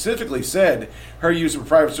Comey specifically said her use of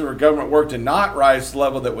private sector government work did not rise to the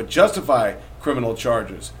level that would justify criminal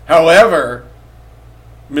charges. However,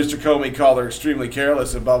 Mr. Comey called her extremely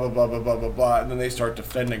careless and blah, blah, blah, blah, blah, blah, blah, and then they start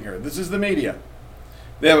defending her. This is the media.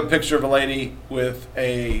 They have a picture of a lady with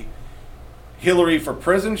a Hillary for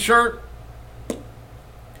prison shirt.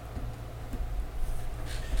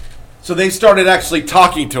 So they started actually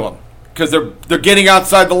talking to him because they're getting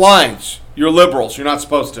outside the lines. You're liberals. You're not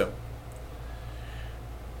supposed to.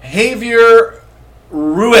 Javier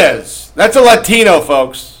Ruiz. That's a Latino,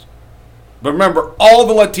 folks. But remember, all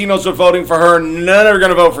the Latinos are voting for her. None are going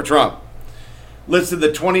to vote for Trump. Listed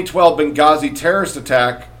the 2012 Benghazi terrorist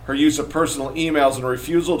attack, her use of personal emails, and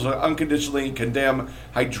refusal to unconditionally condemn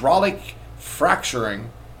hydraulic fracking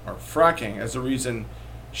as the reason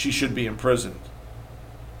she should be imprisoned.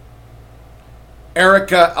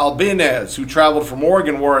 Erica Albinez, who traveled from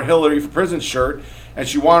Oregon, wore a Hillary for Prison shirt, and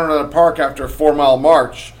she wandered on a park after a 4-mile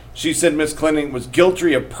march. She said Ms. Clinton was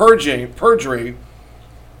guilty of perjury,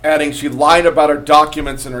 adding she lied about her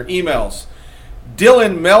documents and her emails.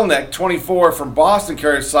 Dylan Melnick, 24, from Boston,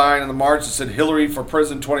 carried a sign in the march that said Hillary for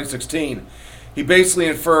Prison 2016. He basically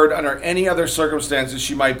inferred under any other circumstances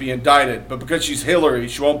she might be indicted, but because she's Hillary,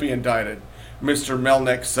 she won't be indicted, Mr.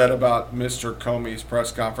 Melnick said about Mr. Comey's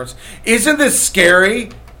press conference. Isn't this scary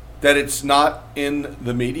that it's not in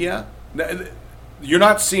the media? You're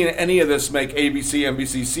not seeing any of this make ABC,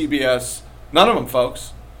 NBC, CBS. None of them,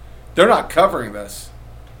 folks. They're not covering this.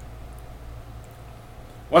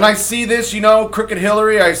 When I see this, Crooked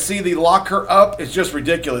Hillary, I see the lock her up. It's just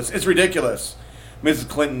ridiculous. It's ridiculous. Mrs.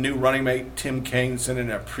 Clinton, new running mate Tim Kaine sent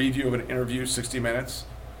in a preview of an interview, 60 Minutes.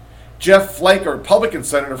 Jeff Flake, a Republican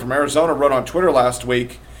senator from Arizona, wrote on Twitter last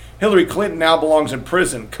week, Hillary Clinton now belongs in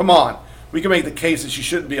prison. Come on. We can make the case that she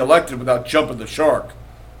shouldn't be elected without jumping the shark.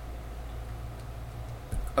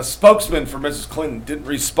 A spokesman for Mrs. Clinton didn't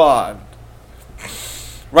respond.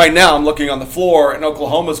 Right now, I'm looking on the floor, and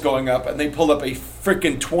Oklahoma's going up, and they pulled up a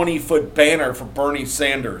freaking 20-foot banner for Bernie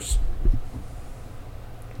Sanders.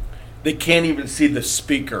 They can't even see the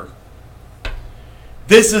speaker.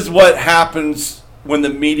 This is what happens when the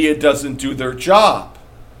media doesn't do their job.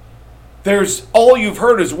 All you've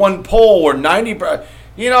heard is one poll where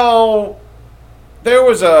 90%, there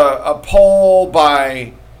was a poll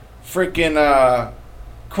by freaking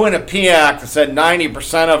Quinnipiac that said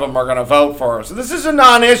 90% of them are going to vote for her. So this is a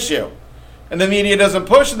non-issue. And the media doesn't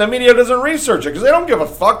push, and the media doesn't research it because they don't give a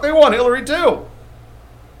fuck. They want Hillary too.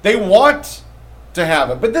 They want to have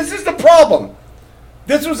it. But this is the problem.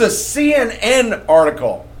 This was a CNN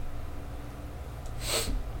article.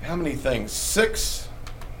 How many things? 6?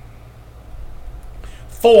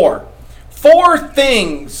 4. 4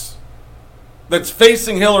 things that's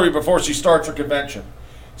facing Hillary before she starts her convention.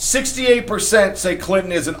 68% say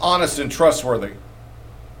Clinton isn't honest and trustworthy.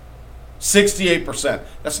 68%.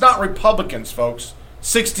 That's not Republicans, folks.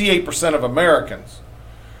 68% of Americans.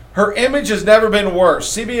 Her image has never been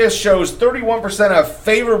worse. CBS shows 31% have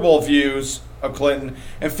favorable views of Clinton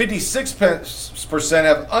and 56%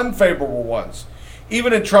 have unfavorable ones.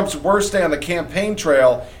 Even in Trump's worst day on the campaign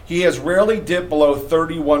trail, he has rarely dipped below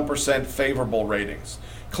 31% favorable ratings.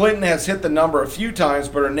 Clinton has hit the number a few times,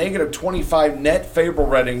 but her negative 25 net favorable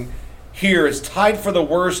rating here is tied for the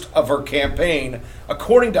worst of her campaign,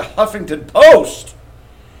 according to Huffington Post.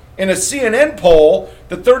 In a CNN poll,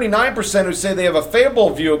 the 39% who say they have a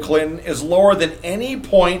favorable view of Clinton is lower than any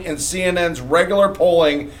point in CNN's regular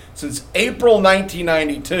polling since April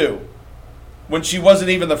 1992, when she wasn't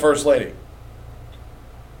even the First Lady.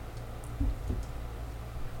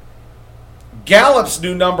 Gallup's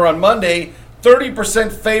new number on Monday,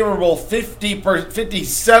 30% favorable,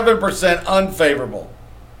 57% unfavorable.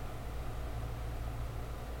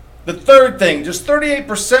 The third thing, just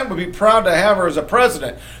 38% would be proud to have her as a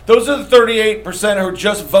president. Those are the 38% who are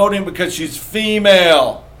just voting because she's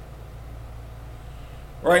female.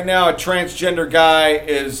 Right now, a transgender guy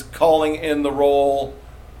is calling in the role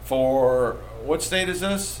for, what state is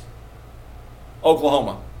this?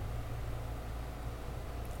 Oklahoma.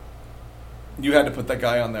 You had to put that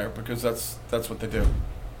guy on there because that's what they do.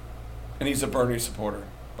 And he's a Bernie supporter,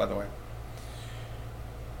 by the way.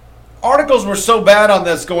 Articles were so bad on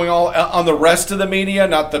this going all on the rest of the media,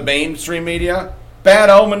 not the mainstream media. Bad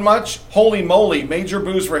omen much? Holy moly, major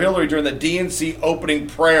boost for Hillary during the DNC opening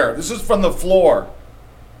prayer. This is from the floor.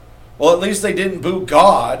 Well, at least they didn't boo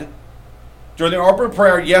God. During the opening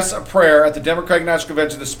prayer, yes, a prayer, at the Democratic National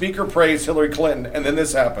Convention, the speaker praised Hillary Clinton, and then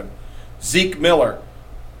this happened. Zeke Miller,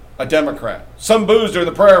 a Democrat. Some boos during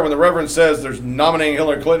the prayer when the Reverend says there's nominating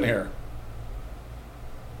Hillary Clinton here.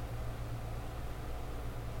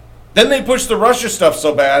 Then they pushed the Russia stuff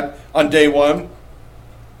so bad on day one.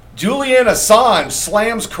 Julian Assange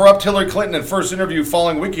slams corrupt Hillary Clinton in first interview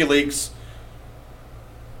following WikiLeaks.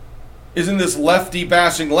 Isn't this lefty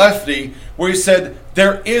bashing lefty, where he said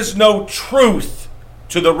there is no truth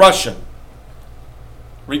to the Russian,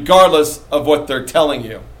 regardless of what they're telling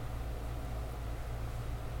you.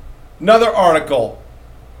 Another article,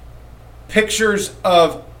 pictures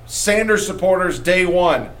of Sanders supporters day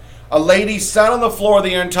one. A lady sat on the floor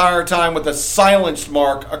the entire time with a silenced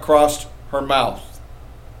mark across her mouth.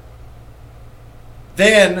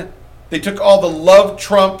 Then they took all the love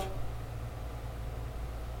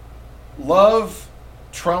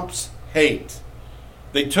Trump's hate.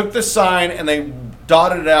 They took the sign and they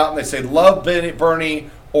dotted it out and they say, love Bernie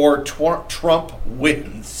or Trump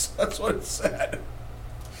wins. That's what it said.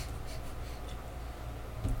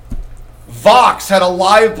 Vox had a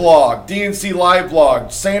live blog, DNC live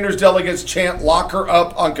blog. Sanders delegates chant, lock her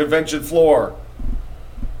up on convention floor.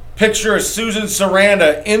 Picture of Susan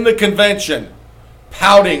Sarandon in the convention,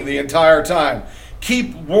 pouting the entire time.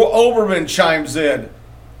 Keith Olbermann chimes in,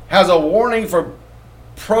 has a warning for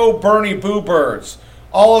pro-Bernie boo-birds.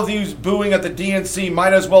 All of these booing at the DNC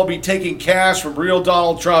might as well be taking cash from real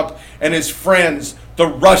Donald Trump and his friends, the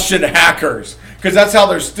Russian hackers, because that's how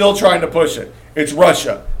they're still trying to push it. It's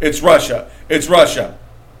Russia. It's Russia. It's Russia.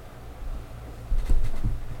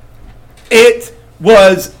 It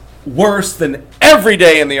was worse than every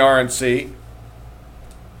day in the RNC.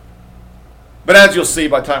 But as you'll see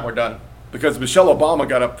by the time we're done, because Michelle Obama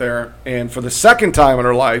got up there, and for the second time in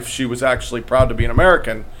her life, she was actually proud to be an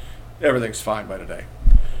American, everything's fine by today.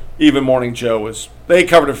 Even Morning Joe was, they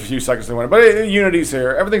covered it for a few seconds, they went, but unity's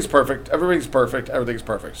here, everything's perfect, everything's perfect, everything's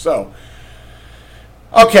perfect. So,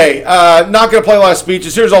 okay, not going to play a lot of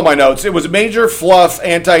speeches. Here's all my notes. It was major fluff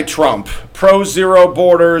anti-Trump. Pro-zero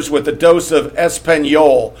borders with a dose of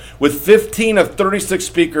Espanol. With 15 of 36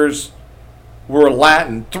 speakers were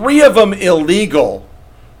Latin. 3 of them illegal,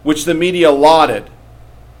 which the media lauded.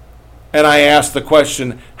 And I asked the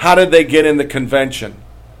question, how did they get in the convention?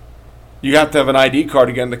 You have to have an ID card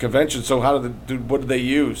to get in the convention, so what did they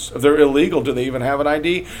use? If they're illegal, do they even have an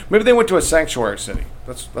ID? Maybe they went to a sanctuary city.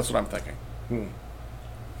 That's what I'm thinking.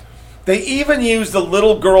 They even used the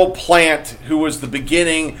little girl Plant, who was the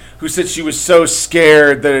beginning, who said she was so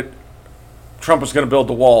scared that Trump was going to build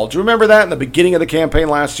the wall. Do you remember that in the beginning of the campaign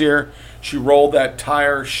last year? She rolled that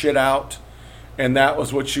tire shit out, and that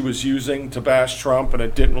was what she was using to bash Trump, and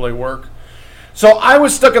it didn't really work. So I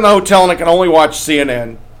was stuck in the hotel, and I could only watch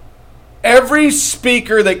CNN. Every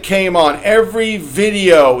speaker that came on, every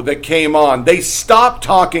video that came on, they stopped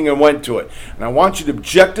talking and went to it. And I want you to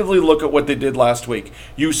objectively look at what they did last week.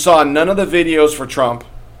 You saw none of the videos for Trump,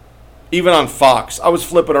 even on Fox. I was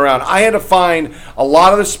flipping around. I had to find a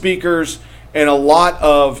lot of the speakers and a lot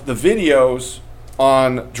of the videos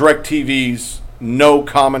on DirecTV's no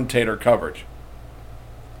commentator coverage.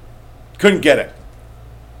 Couldn't get it.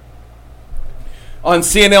 On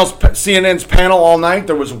CNN's panel all night,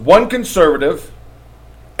 there was one conservative.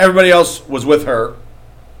 Everybody else was with her.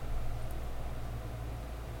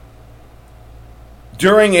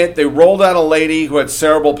 During it, they rolled out a lady who had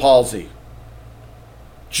cerebral palsy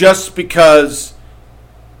just because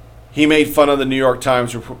he made fun of the New York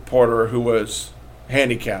Times reporter who was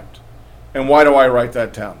handicapped. And why do I write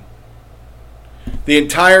that down? The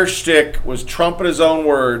entire shtick was Trump in his own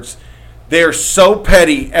words. They are so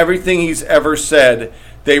petty, everything he's ever said,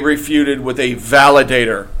 they refuted with a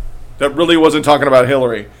validator that really wasn't talking about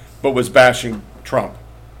Hillary, but was bashing Trump.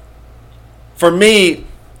 For me,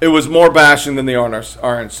 it was more bashing than the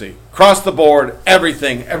RNC. Across the board,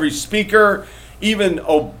 everything, every speaker, even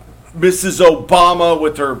Mrs. Obama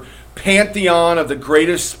with her pantheon of the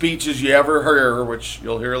greatest speeches you ever heard, which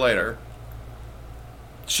you'll hear later,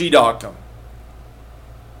 she docked them.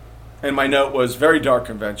 And my note was, very dark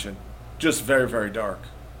convention. Just very, very dark.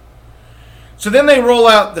 So then they roll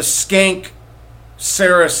out the skank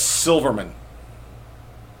Sarah Silverman.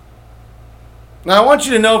 Now I want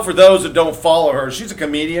you to know, for those that don't follow her, she's a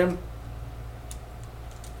comedian.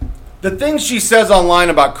 The things she says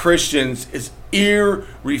online about Christians is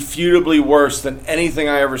irrefutably worse than anything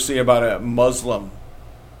I ever see about a Muslim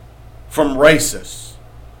from racists.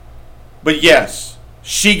 But yes,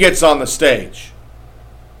 she gets on the stage.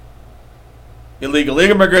 Illegal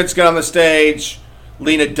immigrants get on the stage.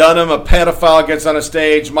 Lena Dunham, a pedophile, gets on the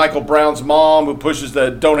stage. Michael Brown's mom, who pushes the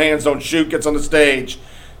don't hands, don't shoot, gets on the stage.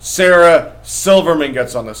 Sarah Silverman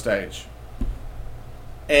gets on the stage.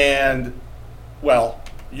 And, well,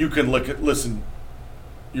 you can listen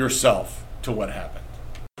yourself to what happened.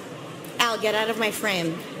 Al, get out of my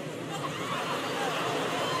frame.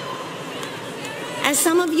 As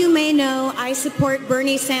some of you may know, I support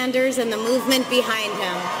Bernie Sanders and the movement behind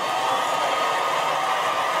him.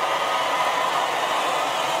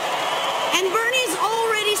 And Bernie's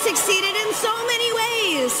already succeeded in so many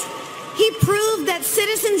ways. He proved that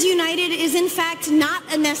Citizens United is in fact not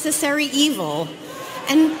a necessary evil.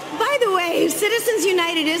 And by the way, Citizens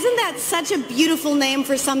United, isn't that such a beautiful name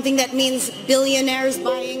for something that means billionaires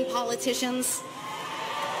buying politicians?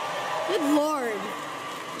 Good Lord.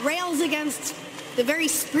 Rails against the very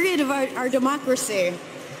spirit of our democracy.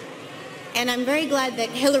 And I'm very glad that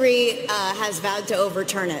Hillary has vowed to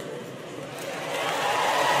overturn it.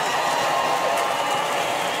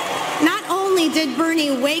 Not only did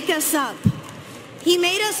Bernie wake us up, he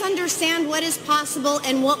made us understand what is possible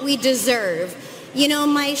and what we deserve. You know,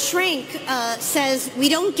 my shrink says we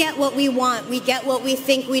don't get what we want, we get what we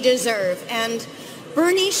think we deserve. And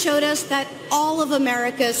Bernie showed us that all of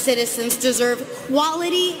America's citizens deserve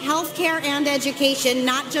quality health care and education,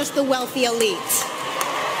 not just the wealthy elite.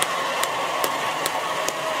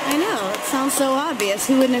 I know, it sounds so obvious.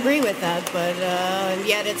 Who wouldn't agree with that? But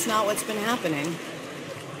yet it's not what's been happening.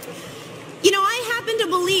 You know, I happen to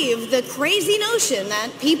believe the crazy notion that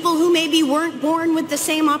people who maybe weren't born with the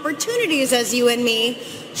same opportunities as you and me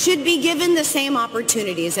should be given the same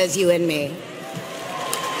opportunities as you and me.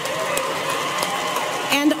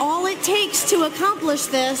 And all it takes to accomplish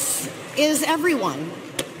this is everyone,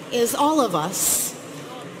 is all of us.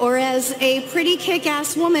 Or as a pretty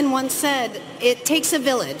kick-ass woman once said, it takes a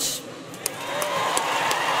village.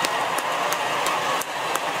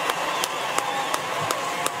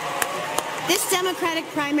 This Democratic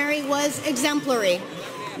primary was exemplary.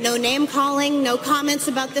 No name-calling, no comments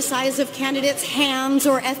about the size of candidates' hands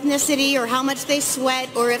or ethnicity or how much they sweat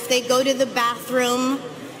or if they go to the bathroom.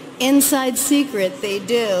 Inside secret, they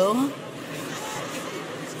do.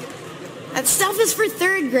 That stuff is for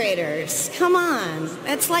third graders. Come on.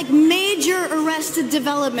 That's like major Arrested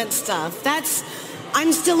Development stuff. That's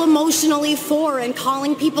I'm still emotionally for and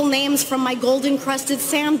calling people names from my gold-encrusted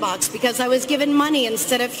sandbox because I was given money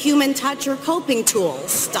instead of human touch or coping tools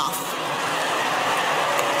stuff.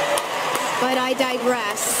 But I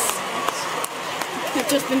digress. I've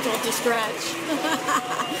just been told to stretch.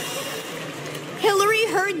 Hillary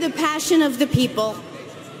heard the passion of the people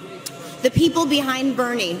behind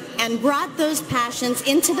Bernie, and brought those passions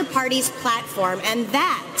into the party's platform. And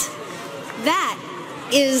that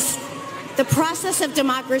is the process of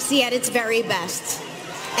democracy at its very best.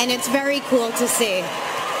 And it's very cool to see.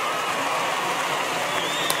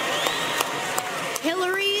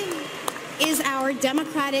 Hillary is our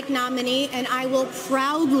Democratic nominee, and I will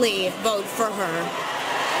proudly vote for her.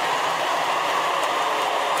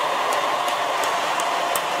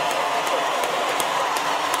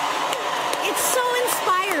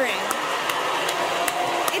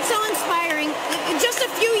 Just a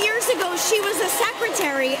few years ago, she was a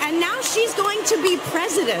secretary, and now she's going to be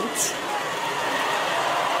president.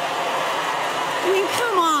 I mean,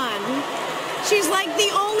 come on. She's like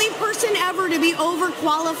the only person ever to be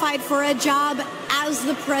overqualified for a job as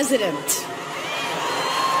the president.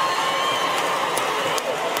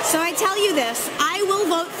 So I tell you this, I will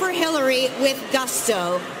vote for Hillary with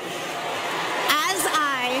gusto. As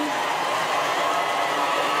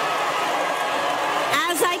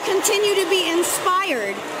I continue to be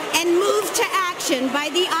inspired and moved to action by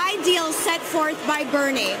the ideals set forth by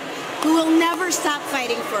Bernie, who will never stop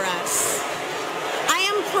fighting for us. I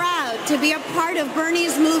am proud to be a part of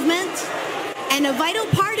Bernie's movement, and a vital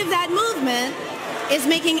part of that movement is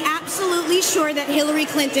making absolutely sure that Hillary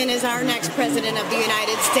Clinton is our next president of the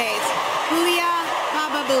United States. Booyah,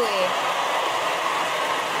 Baba Booey.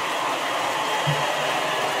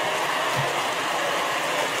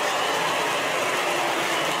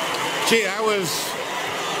 Gee, that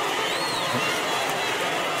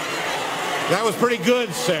was pretty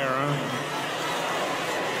good, Sarah.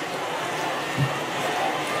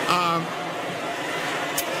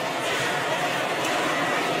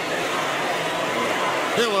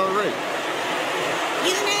 Hillary.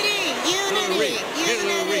 Unity.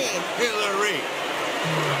 Hillary.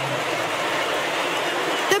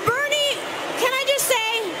 The Bernie, can I just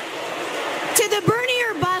say, to the Bernie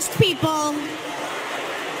or bust people,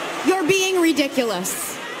 you're being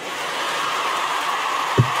ridiculous.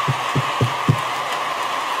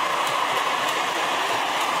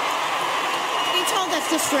 He told us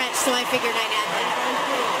to stretch, so I figured I'd add that.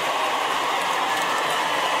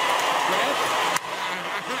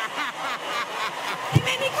 They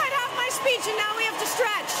made me cut off my speech, and now we have to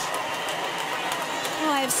stretch.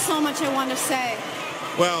 Oh, I have so much I want to say.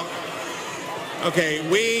 Well, okay,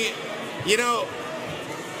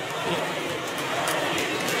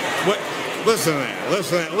 Listen to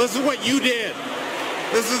that. Listen to what you did.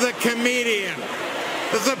 This is a comedian.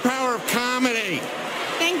 This is the power of comedy.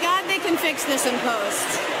 Thank God they can fix this in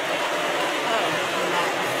post.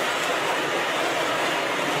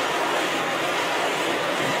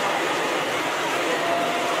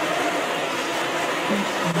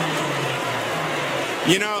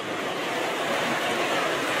 You know,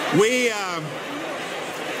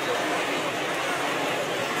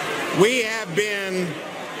 We have been,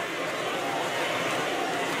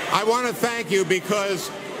 I want to thank you because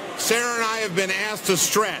Sarah and I have been asked to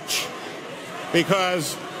stretch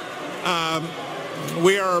because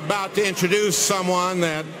we are about to introduce someone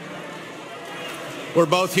that we're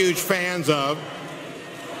both huge fans of.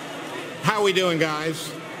 How are we doing, guys?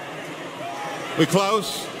 We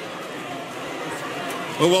close?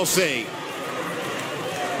 Well, we'll see.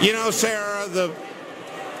 You know, Sarah,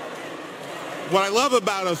 what I love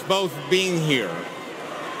about us both being here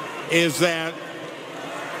is that,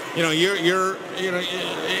 you know,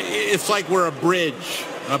 it's like we're a bridge.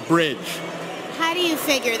 How do you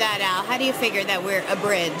figure that out? How do you figure that we're a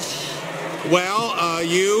bridge? Well,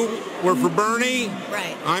 you were for Bernie.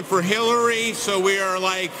 Right. I'm for Hillary, so we are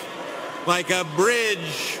like a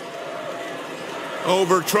bridge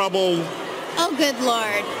over trouble. Oh, good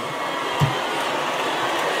Lord.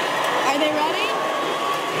 Are they ready?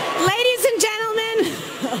 Ladies and gentlemen,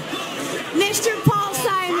 Mr. Paul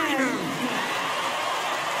Simon.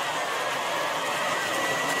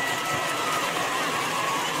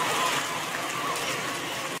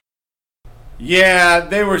 Yeah,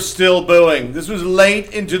 they were still booing. This was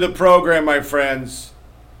late into the program, my friends.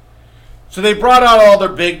 So they brought out all their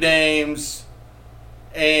big names,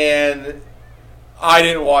 and I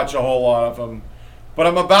didn't watch a whole lot of them. But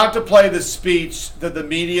I'm about to play the speech that the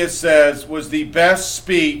media says was the best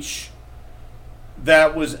speech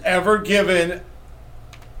that was ever given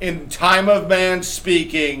in time of man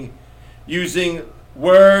speaking, using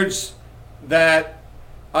words that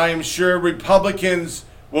I am sure Republicans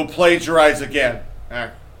will plagiarize again.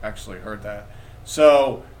 I actually heard that.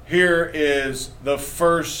 So here is the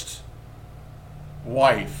first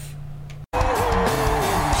wife.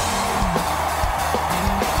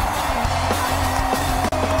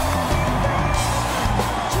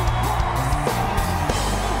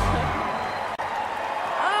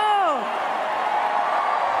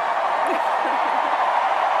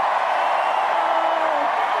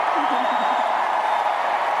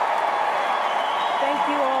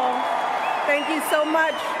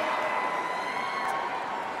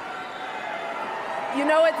 You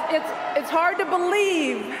know, it's hard to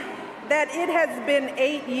believe that it has been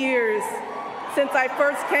 8 years since I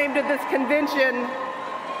first came to this convention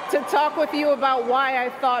to talk with you about why I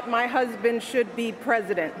thought my husband should be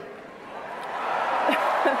president.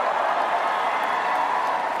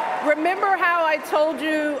 Remember how I told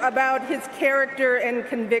you about his character and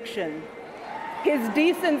conviction, his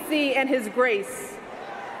decency and his grace,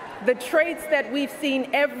 the traits that we've seen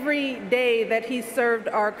every day that he served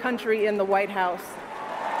our country in the White House.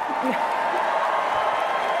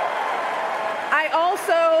 I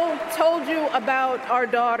also told you about our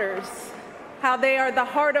daughters, how they are the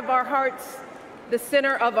heart of our hearts, the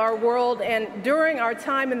center of our world, and during our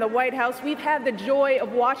time in the White House, we've had the joy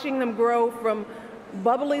of watching them grow from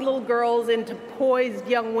bubbly little girls into poised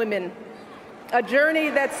young women, a journey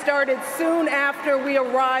that started soon after we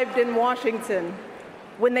arrived in Washington,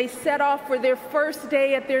 when they set off for their first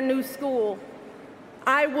day at their new school.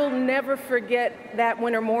 I will never forget that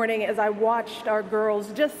winter morning as I watched our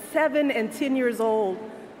girls, just 7 and 10 years old,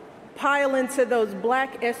 pile into those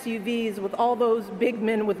black SUVs with all those big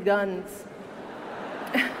men with guns.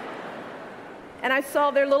 And I saw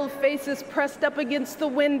their little faces pressed up against the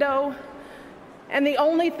window, and the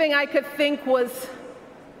only thing I could think was,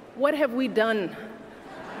 what have we done?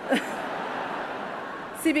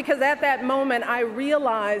 See, because at that moment, I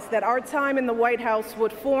realized that our time in the White House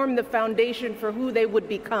would form the foundation for who they would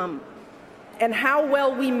become, and how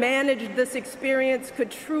well we managed this experience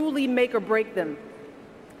could truly make or break them.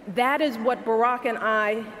 That is what Barack and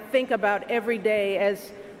I think about every day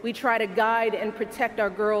as we try to guide and protect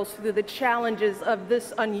our girls through the challenges of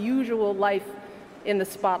this unusual life in the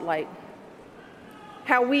spotlight.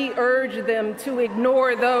 How we urge them to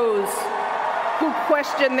ignore those who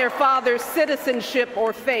question their father's citizenship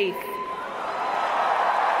or faith.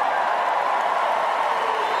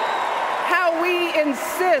 How we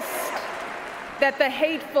insist that the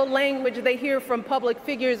hateful language they hear from public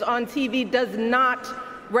figures on TV does not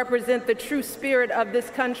represent the true spirit of this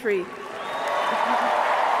country.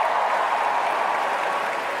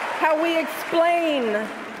 How we explain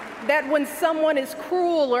that when someone is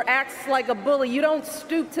cruel or acts like a bully, you don't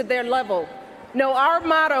stoop to their level. No, our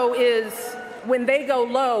motto is, when they go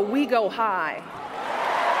low, we go high.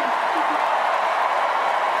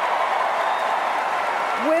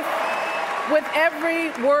 With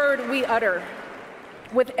every word we utter,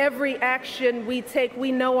 with every action we take,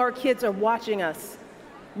 we know our kids are watching us.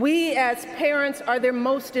 We as parents are their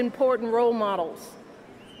most important role models.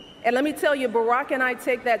 And let me tell you, Barack and I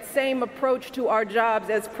take that same approach to our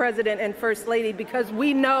jobs as President and First Lady because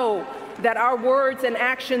we know that our words and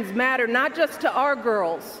actions matter, not just to our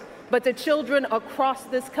girls, but to children across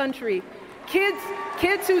this country. Kids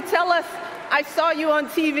who tell us, I saw you on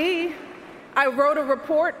TV, I wrote a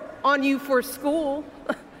report on you for school.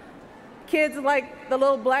 Kids like the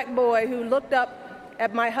little black boy who looked up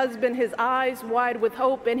at my husband, his eyes wide with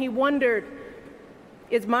hope, and he wondered,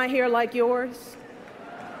 is my hair like yours?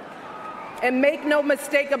 And make no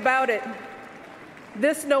mistake about it,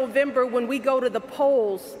 this November when we go to the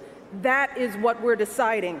polls, that is what we're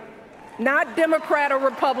deciding. Not Democrat or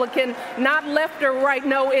Republican, not left or right.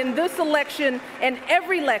 No, in this election and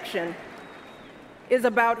every election is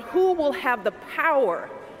about who will have the power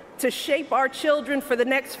to shape our children for the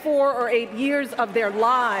next 4 or 8 years of their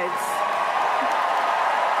lives.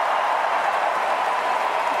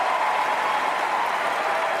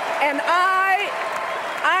 And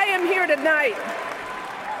I am here tonight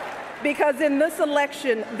because in this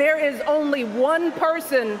election, there is only one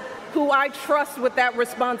person who I trust with that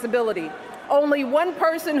responsibility. Only one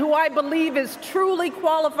person who I believe is truly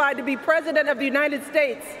qualified to be President of the United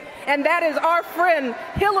States, and that is our friend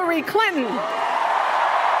Hillary Clinton.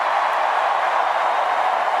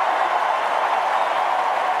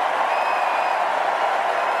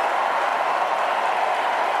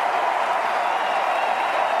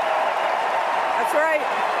 That's right.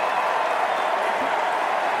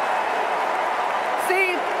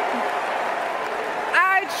 See,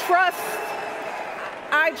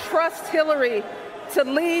 I trust Hillary to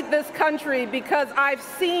lead this country because I've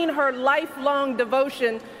seen her lifelong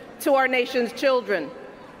devotion to our nation's children.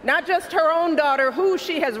 Not just her own daughter, who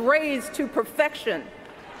she has raised to perfection,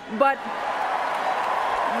 but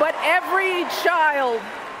every child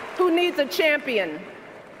who needs a champion.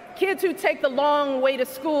 Kids who take the long way to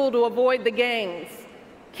school to avoid the gangs.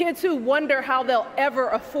 Kids who wonder how they'll ever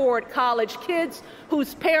afford college. Kids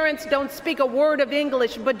whose parents don't speak a word of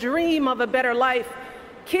English but dream of a better life.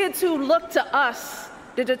 Kids who look to us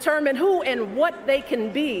to determine who and what they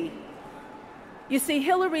can be. You see,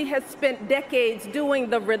 Hillary has spent decades doing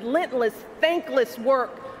the relentless, thankless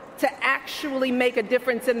work to actually make a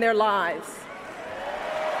difference in their lives.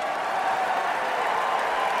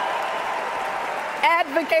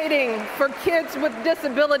 Advocating for kids with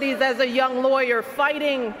disabilities as a young lawyer,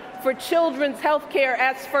 fighting for children's health care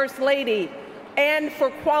as First Lady, and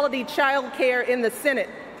for quality child care in the Senate.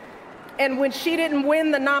 And when she didn't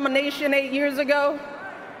win the nomination 8 years ago,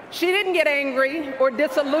 she didn't get angry or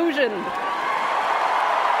disillusioned.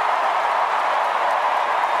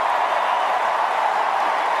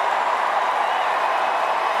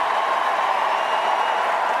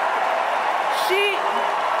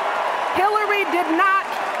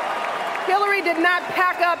 Hillary did not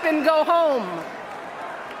pack up and go home,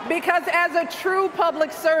 because as a true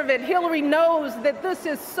public servant, Hillary knows that this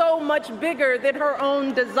is so much bigger than her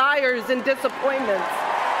own desires and disappointments.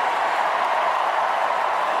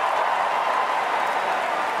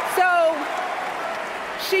 So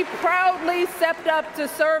she proudly stepped up to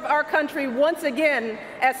serve our country once again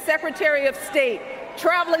as Secretary of State,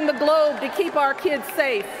 traveling the globe to keep our kids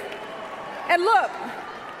safe. And look,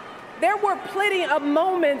 there were plenty of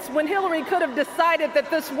moments when Hillary could have decided that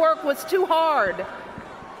this work was too hard,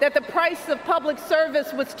 that the price of public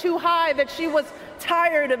service was too high, that she was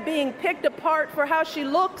tired of being picked apart for how she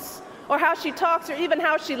looks or how she talks or even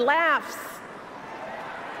how she laughs.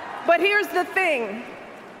 But here's the thing.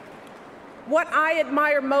 What I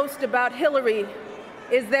admire most about Hillary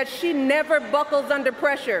is that she never buckles under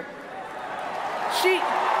pressure. She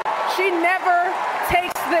never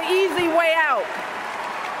takes the easy way out.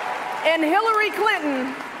 And Hillary Clinton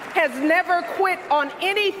has never quit on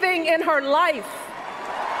anything in her life.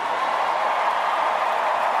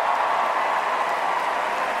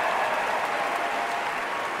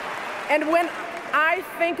 And when I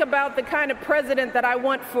think about the kind of president that I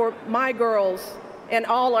want for my girls and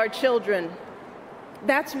all our children,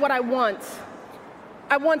 that's what I want.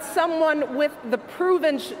 I want someone with the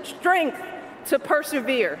proven strength to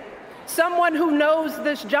persevere, someone who knows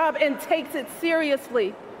this job and takes it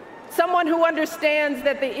seriously. Someone who understands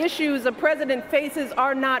that the issues a president faces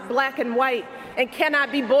are not black and white and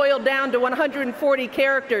cannot be boiled down to 140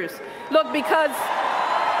 characters. Look, because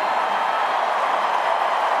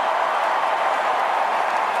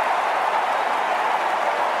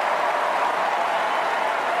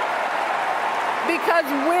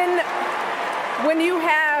when you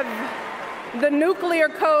have the nuclear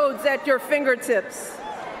codes at your fingertips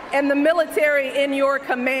and the military in your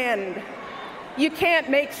command, you can't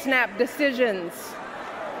make snap decisions.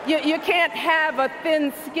 You can't have a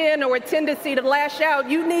thin skin or a tendency to lash out.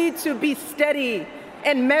 You need to be steady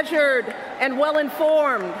and measured and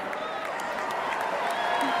well-informed.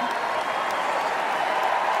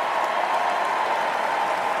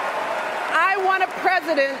 I want a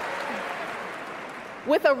president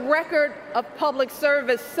with a record of public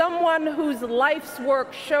service, someone whose life's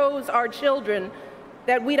work shows our children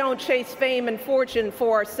that we don't chase fame and fortune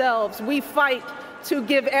for ourselves. We fight to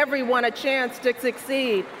give everyone a chance to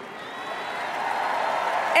succeed.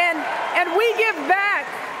 And we give back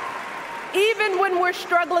even when we're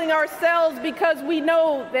struggling ourselves, because we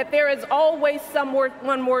know that there is always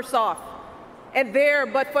someone worse off. And there,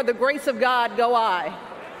 but for the grace of God, go I.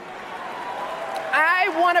 I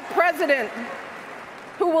want a president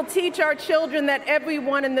who will teach our children that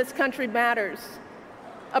everyone in this country matters.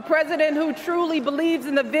 A president who truly believes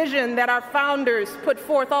in the vision that our founders put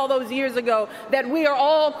forth all those years ago, that we are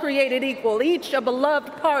all created equal, each a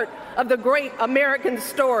beloved part of the great American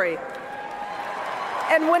story.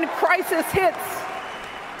 And when crisis hits,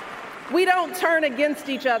 we don't turn against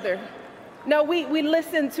each other. No, we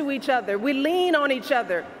listen to each other. We lean on each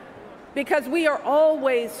other, because we are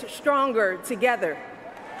always stronger together.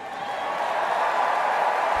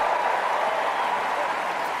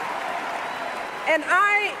 And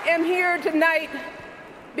I am here tonight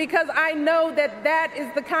because I know that that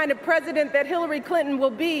is the kind of president that Hillary Clinton will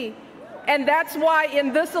be. And that's why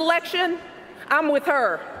in this election, I'm with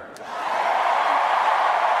her.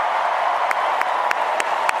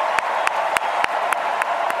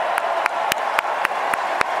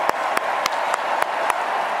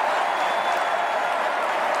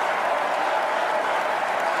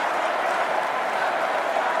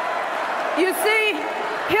 You see,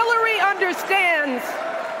 Hillary understands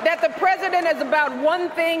that the president is about one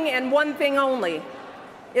thing and one thing only.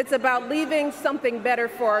 It's about leaving something better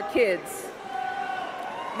for our kids.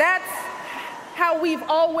 That's how we've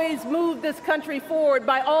always moved this country forward,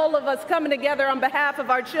 by all of us coming together on behalf of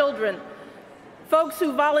our children. Folks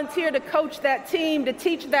who volunteer to coach that team, to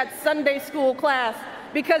teach that Sunday school class,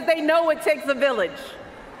 because they know it takes a village.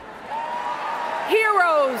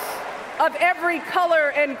 Heroes of every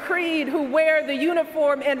color and creed who wear the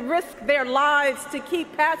uniform and risk their lives to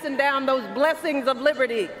keep passing down those blessings of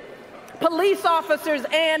liberty. Police officers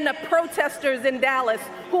and protesters in Dallas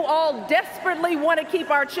who all desperately want to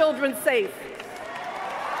keep our children safe.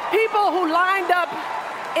 People who lined up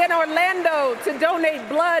in Orlando to donate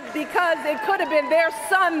blood because it could have been their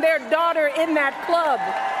son, their daughter in that club.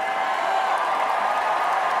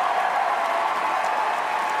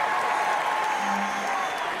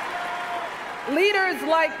 Leaders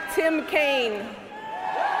like Tim Kaine,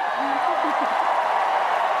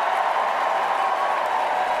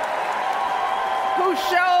 who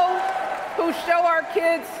show our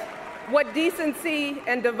kids what decency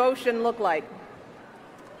and devotion look like.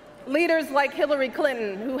 Leaders like Hillary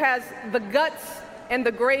Clinton, who has the guts and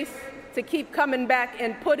the grace to keep coming back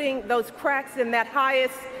and putting those cracks in that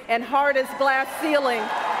highest and hardest glass ceiling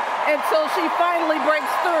until she finally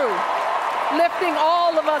breaks through, lifting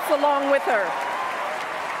all of us along with her.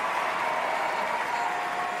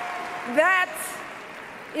 That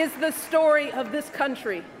is the story of this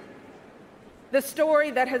country, the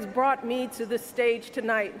story that has brought me to this stage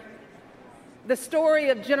tonight, the story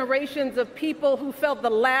of generations of people who felt the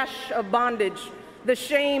lash of bondage, the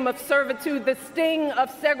shame of servitude, the sting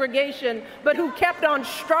of segregation, but who kept on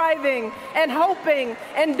striving and hoping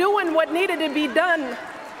and doing what needed to be done,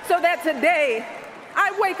 so that today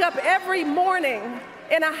I wake up every morning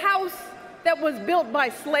in a house that was built by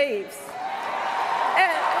slaves.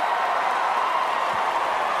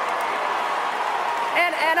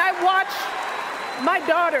 And I watch my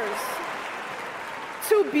daughters,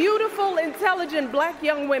 two beautiful, intelligent black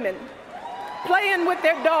young women, playing with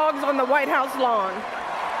their dogs on the White House lawn.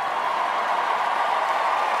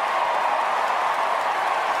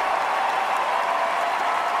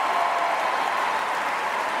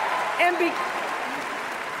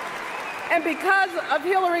 And because of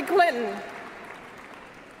Hillary Clinton,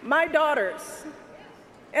 my daughters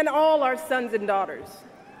and all our sons and daughters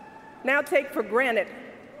now take for granted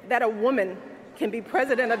that a woman can be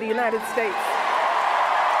president of the United States.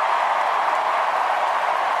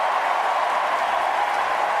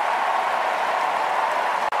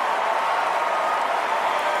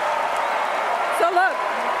 So look,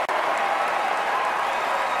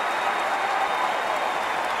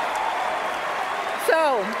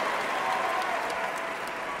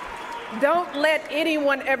 don't let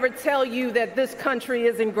anyone ever tell you that this country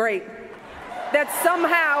isn't great, that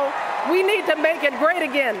somehow we need to make it great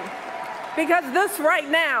again, because this right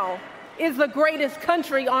now is the greatest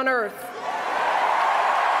country on earth.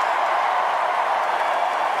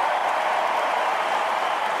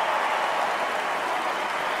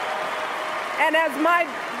 And as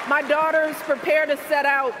my daughters prepare to set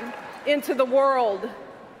out into the world,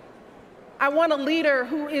 I want a leader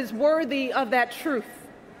who is worthy of that truth.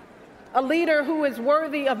 A leader who is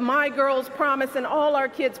worthy of my girls' promise and all our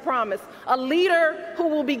kids' promise. A leader who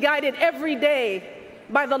will be guided every day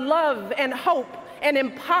by the love and hope and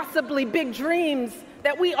impossibly big dreams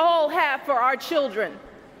that we all have for our children.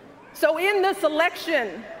 So in this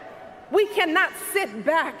election, we cannot sit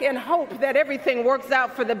back and hope that everything works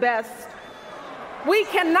out for the best. We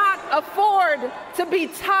cannot afford to be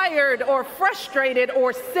tired or frustrated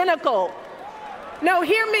or cynical. No,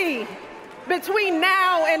 hear me. Between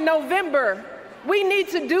now and November, we need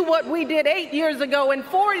to do what we did 8 years ago and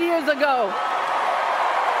 4 years ago.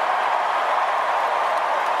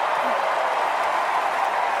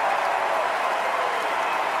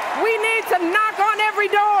 We need to knock on every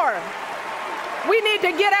door. We need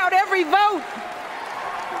to get out every vote.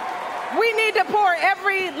 We need to pour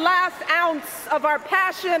every last ounce of our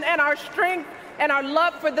passion and our strength and our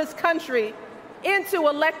love for this country into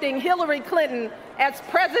electing Hillary Clinton as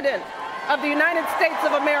President of the United States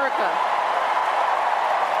of America.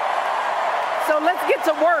 So let's get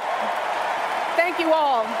to work. Thank you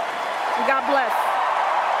all, and God bless.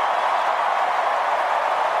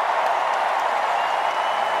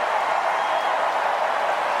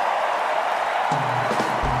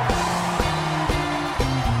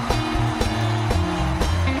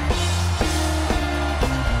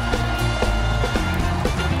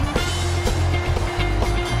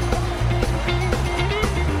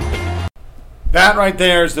 That right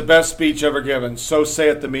there is the best speech ever given. So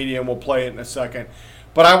saith the media, and we'll play it in a second.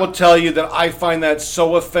 But I will tell you that I find that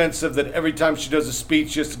so offensive that every time she does a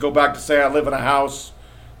speech, she has to go back to say, I live in a house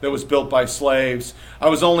that was built by slaves. I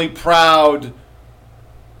was proud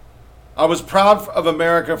of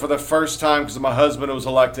America for the first time because my husband was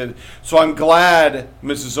elected. So I'm glad,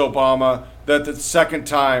 Mrs. Obama, that the second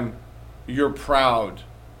time you're proud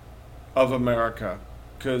of America,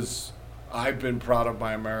 because I've been proud of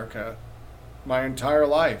my America my entire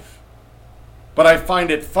life. But I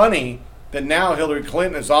find it funny that now Hillary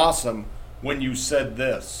Clinton is awesome when you said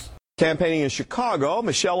this. Campaigning in Chicago,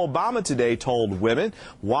 Michelle Obama today told women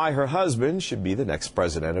why her husband should be the next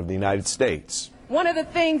president of the United States. One of the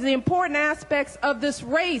things, the important aspects of this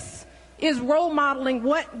race is role modeling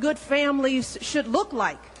what good families should look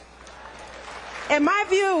like. And my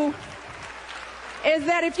view is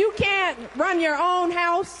that if you can't run your own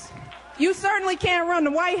house, you certainly can't run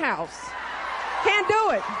the White House. Can't do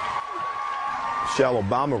it. Michelle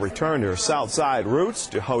Obama returned to her South Side roots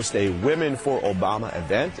to host a Women for Obama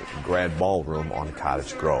event at the Grand Ballroom on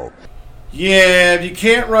Cottage Grove. Yeah, if you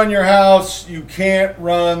can't run your house, you can't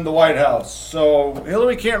run the White House. So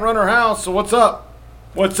Hillary can't run her house, so what's up?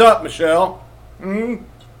 What's up, Michelle?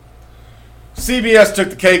 CBS took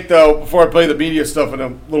the cake, though, before I play the media stuff in a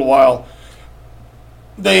little while.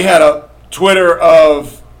 They had a Twitter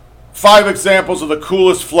of 5 examples of the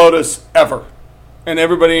coolest FLOTUS ever. And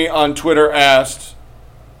everybody on Twitter asked,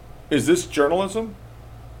 is this journalism?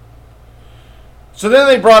 So then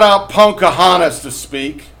they brought out Pocahontas to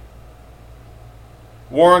speak.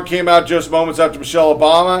 Warren came out just moments after Michelle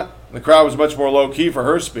Obama. And the crowd was much more low-key for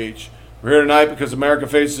her speech. We're here tonight because America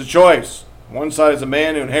faces a choice. One side is a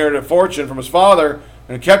man who inherited a fortune from his father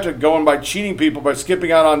and kept it going by cheating people by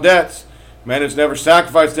skipping out on debts. A man who's never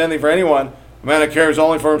sacrificed anything for anyone. A man who cares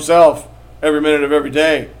only for himself every minute of every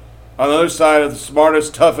day. On the other side of the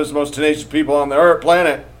smartest, toughest, most tenacious people on the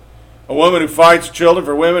planet, a woman who fights for children,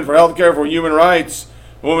 for women, for health care, for human rights,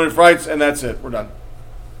 a woman who fights, and that's it. We're done.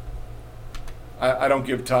 I don't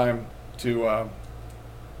give time to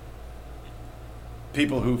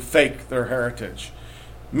people who fake their heritage.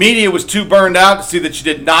 Media was too burned out to see that she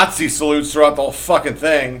did Nazi salutes throughout the whole fucking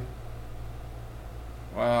thing.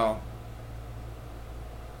 Wow.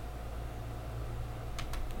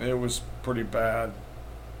 It was pretty bad.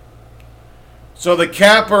 So the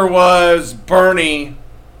capper was Bernie.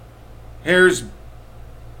 Here's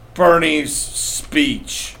Bernie's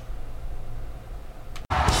speech.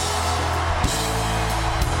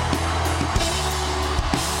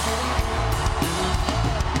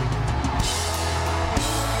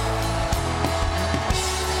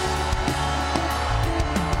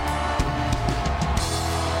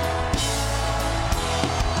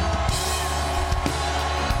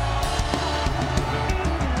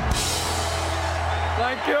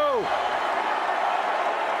 Thank you.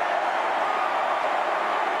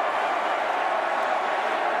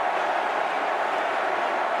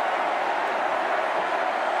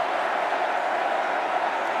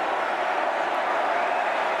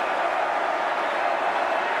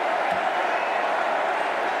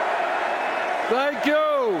 Thank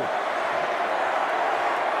you.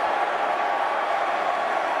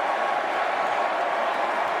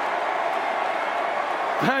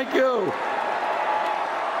 Thank you.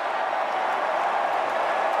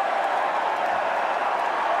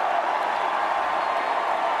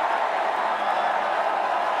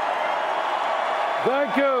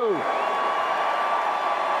 Thank you.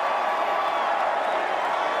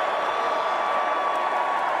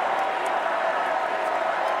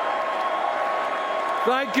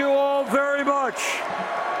 Thank you all very much.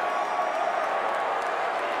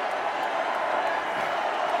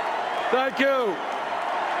 Thank you.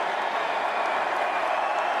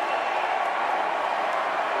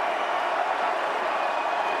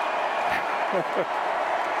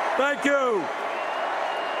 Thank you.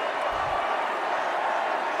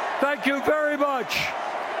 Thank you very much.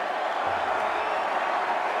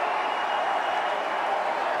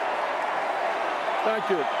 Thank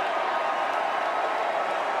you.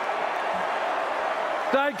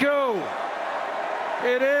 Thank you.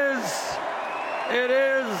 It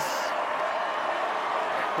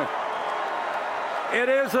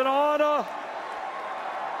is an honor.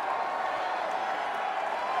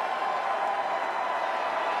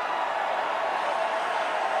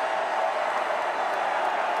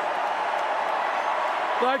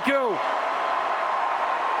 Thank you.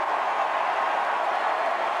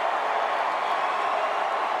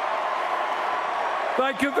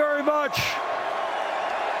 Thank you very much.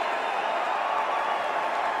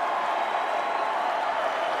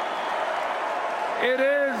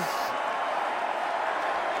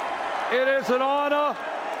 It is an honor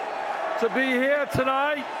to be here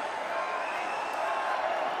tonight.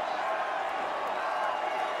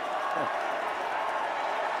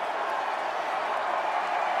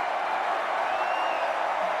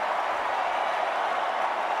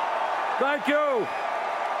 Thank you.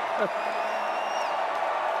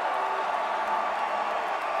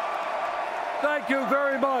 Thank you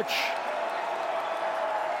very much.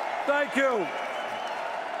 Thank you.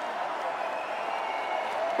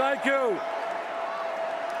 Thank you.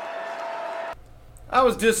 I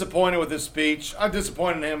was disappointed with this speech. I'm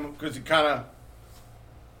disappointed in him because he kind of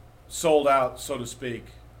sold out, so to speak.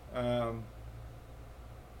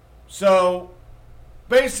 So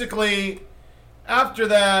basically, after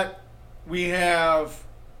that, we have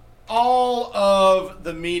all of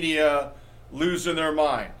the media losing their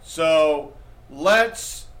mind. So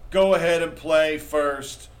let's go ahead and play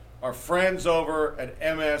first our friends over at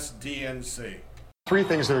MSDNC. Three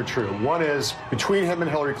things that are true. One is, between him and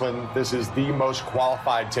Hillary Clinton, this is the most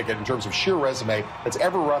qualified ticket in terms of sheer resume that's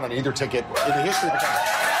ever run on either ticket in the history of the country.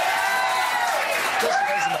 Just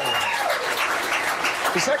resume.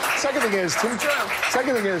 The second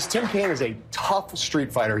thing is, Tim Kaine is a tough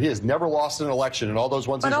street fighter. He has never lost an election in all those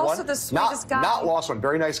ones he's won. But also the sweetest guy. Not lost one.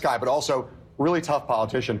 Very nice guy, but also really tough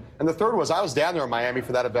politician. And the third was, I was down there in Miami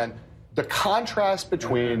for that event. The contrast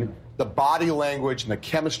between the body language and the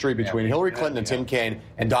chemistry between Hillary Clinton and Tim Kaine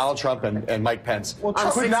and Donald Trump and Mike Pence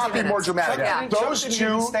could not be more dramatic. Those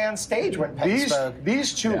two stay on stage when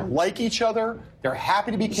these two like each other. They're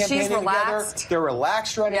happy to be campaigning together. They're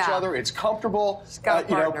relaxed around each other. It's comfortable. I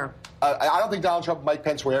don't think Donald Trump and Mike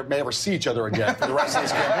Pence may ever see each other again for the rest of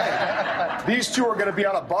this campaign. These two are going to be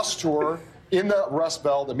on a bus tour in the Rust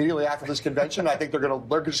Belt immediately after this convention. I think they're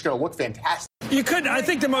just going to look fantastic. I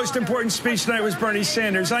think the most important speech tonight was Bernie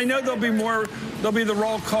Sanders. I know there'll be the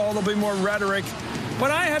roll call, there'll be more rhetoric. But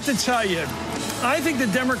I have to tell you, I think the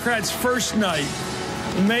Democrats' first night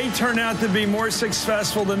may turn out to be more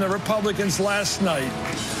successful than the Republicans' last night.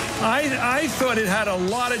 I thought it had a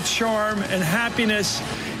lot of charm and happiness.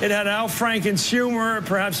 It had Al Franken's humor,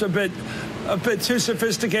 perhaps a bit too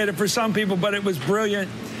sophisticated for some people, but it was brilliant.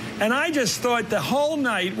 And I just thought the whole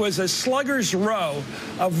night was a slugger's row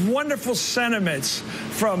of wonderful sentiments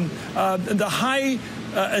from the high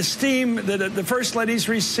esteem that the First Lady's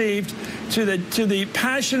received to the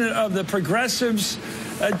passion of the progressives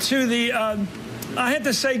to the, I have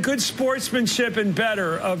to say, good sportsmanship and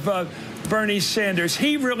better of Bernie Sanders.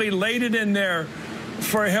 He really laid it in there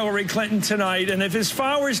for Hillary Clinton tonight. And if his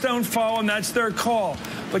followers don't follow him, that's their call.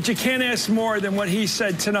 But you can't ask more than what he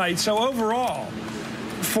said tonight. So overall,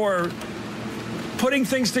 for putting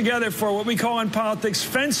things together for what we call in politics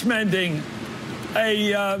fence mending,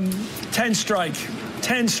 a 10 strike.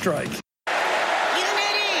 Unity.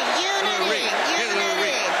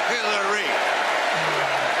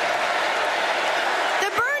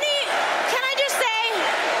 The Bernie, can I just say,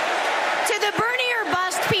 to the Bernie or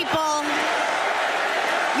bust people,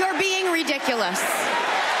 you're being ridiculous.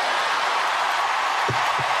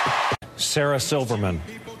 Sarah Silverman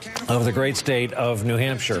of the great state of New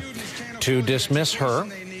Hampshire, to dismiss her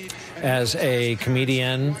as a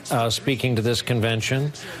comedian speaking to this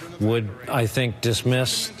convention would, I think,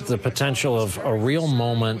 dismiss the potential of a real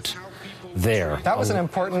moment there. That was an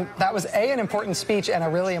important speech and a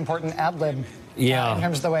really important ad-lib. Yeah. In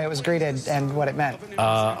terms of the way it was greeted and what it meant.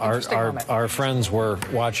 Our friends were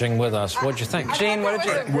watching with us. What'd you think? Gene, what did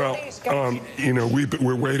you think? Well,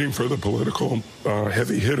 we're waiting for the political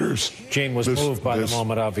heavy hitters. Gene was moved by the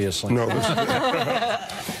moment, obviously. No,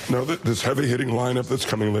 this heavy-hitting lineup that's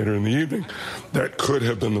coming later in the evening, that could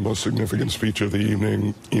have been the most significant speech of the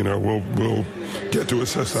evening. We'll get to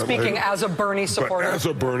assess that later. Speaking as a Bernie supporter. But as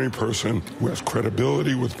a Bernie person who has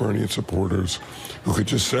credibility with Bernie supporters, who could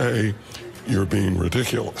just say, "You're being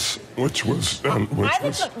ridiculous," which was I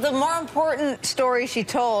think the more important story she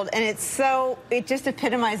told, and it just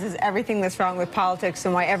epitomizes everything that's wrong with politics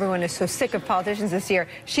and why everyone is so sick of politicians this year.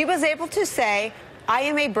 She was able to say, I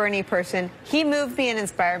am a Bernie person. He moved me and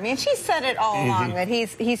inspired me. And she said it all along, that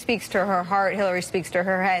he speaks to her heart, Hillary speaks to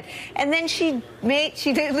her head. And then she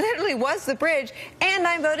literally was the bridge, and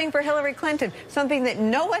I'm voting for Hillary Clinton, something that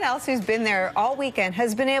no one else who's been there all weekend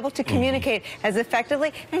has been able to communicate as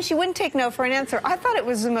effectively. And she wouldn't take no for an answer. I thought it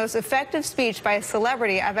was the most effective speech by a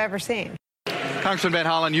celebrity I've ever seen. Congressman Van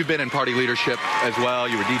Hollen, you've been in party leadership as well.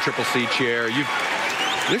 You were DCCC chair.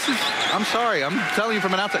 I'm sorry, I'm telling you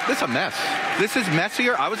from an outside, this is a mess. This is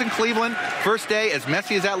messier. I was in Cleveland, first day, as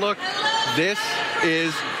messy as that looked. This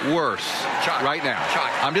is worse right now.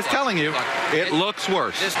 I'm just telling you, it looks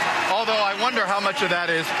worse. Although I wonder how much of that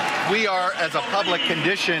is we are, as a public,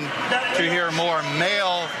 conditioned to hear more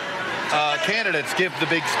male candidates give the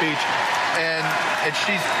big speech. And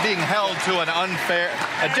she's being held to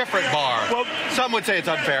a different bar. Well, some would say it's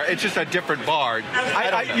unfair. It's just a different bar.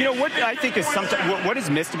 What I think is what is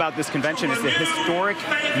missed about this convention is the historic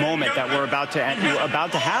moment that we're about to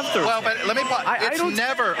have Thursday. Well, but let me.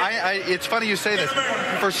 It's funny you say this.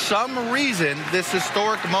 For some reason, this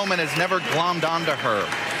historic moment has never glommed onto her.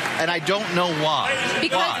 And I don't know why.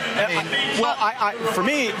 For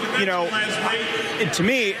me, to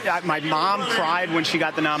me, my mom cried when she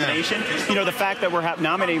got the nomination. The fact that we're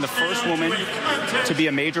nominating the first woman to be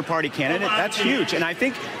a major party candidate, that's huge. And I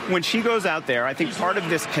think when she goes out there, I think part of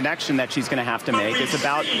this connection that she's going to have to make is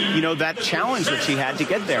about, that challenge that she had to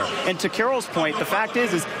get there. And to Carol's point, the fact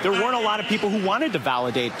is there weren't a lot of people who wanted to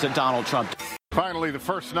validate Donald Trump. Finally, the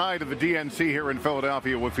first night of the DNC here in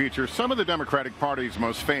Philadelphia will feature some of the Democratic Party's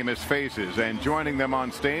most famous faces, and joining them on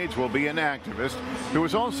stage will be an activist who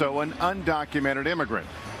is also an undocumented immigrant.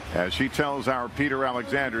 As she tells our Peter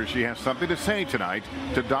Alexander, she has something to say tonight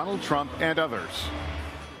to Donald Trump and others.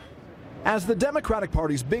 As the Democratic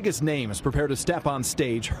Party's biggest names prepare to step on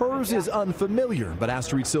stage, hers is unfamiliar, but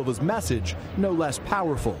Astrid Silva's message no less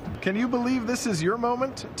powerful. Can you believe this is your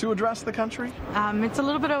moment to address the country? It's a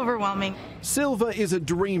little bit overwhelming. Silva is a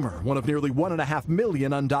dreamer, one of nearly 1.5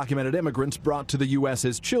 million undocumented immigrants brought to the U.S.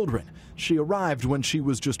 as children. She arrived when she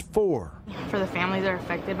was just 4. For the families that are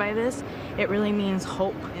affected by this, it really means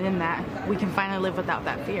hope, and in that we can finally live without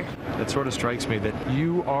that fear. It sort of strikes me that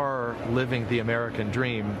you are living the American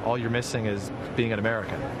dream. All you're missing is being an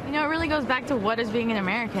American. It really goes back to what is being an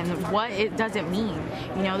American, what it doesn't mean.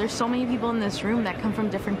 There's so many people in this room that come from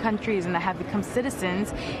different countries and that have become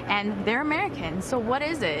citizens, and they're American. So what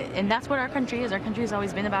is it? And that's what our country is. Our country has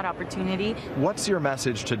always been about opportunity. What's your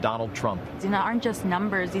message to Donald Trump? These aren't just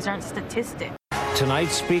numbers. These aren't statistics.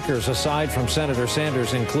 Tonight's speakers, aside from Senator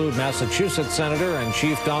Sanders, include Massachusetts Senator and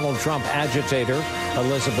Chief Donald Trump agitator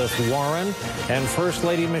Elizabeth Warren and First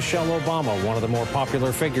Lady Michelle Obama, one of the more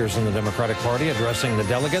popular figures in the Democratic Party, addressing the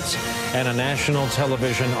delegates and a national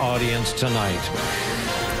television audience tonight.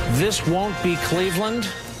 This won't be Cleveland,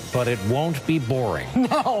 but it won't be boring.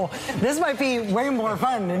 No, this might be way more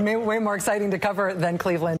fun and way more exciting to cover than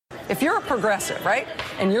Cleveland. If you're a progressive, right,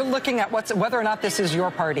 and you're looking at whether or not this is your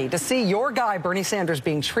party, to see your guy, Bernie Sanders,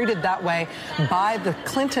 being treated that way by the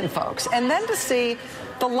Clinton folks, and then to see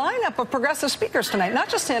the lineup of progressive speakers tonight, not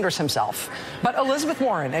just Sanders himself, but Elizabeth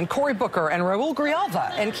Warren and Cory Booker and Raul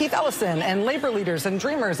Grijalva and Keith Ellison and labor leaders and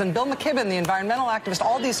dreamers and Bill McKibben, the environmental activist,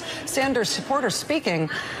 all these Sanders supporters speaking.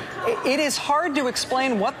 It is hard to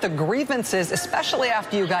explain what the grievance is, especially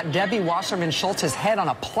after you got Debbie Wasserman Schultz's head on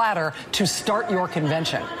a platter to start your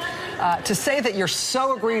convention. To say that you're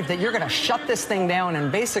so aggrieved that you're going to shut this thing down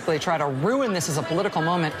and basically try to ruin this as a political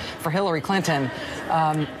moment for Hillary Clinton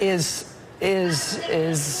is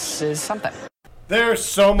something. There's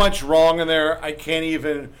so much wrong in there. I can't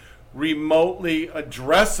even remotely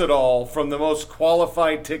address it all, from the most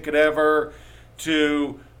qualified ticket ever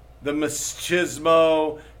to the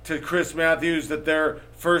machismo to Chris Matthews, that their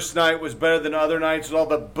first night was better than other nights with all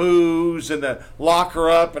the booze and the lock her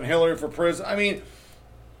up and Hillary for prison. I mean,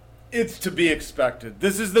 it's to be expected.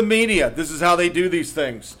 This is the media. This is how they do these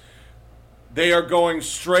things. They are going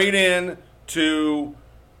straight in to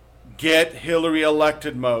get Hillary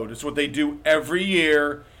elected mode. It's what they do every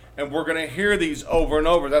year, and we're going to hear these over and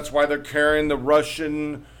over. That's why they're carrying the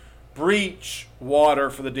Russian breach water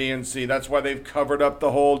for the DNC. That's why they've covered up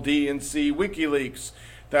the whole DNC WikiLeaks.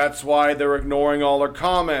 That's why they're ignoring all their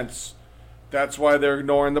comments. That's why they're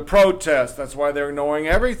ignoring the protests. That's why they're ignoring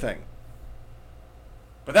everything.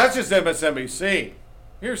 But that's just MSNBC.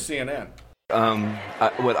 Here's CNN.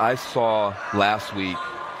 What I saw last week,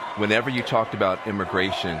 whenever you talked about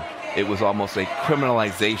immigration, it was almost a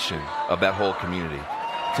criminalization of that whole community.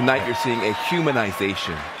 Tonight you're seeing a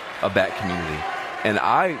humanization of that community. And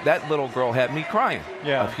that little girl had me crying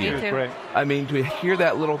up here. Me too. Great. I mean, to hear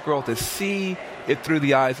that little girl, to see it through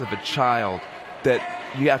the eyes of a child, that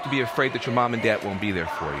you have to be afraid that your mom and dad won't be there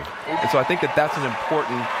for you. And so I think that that's an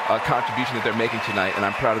important contribution that they're making tonight, and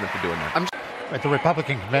I'm proud of them for doing that. At the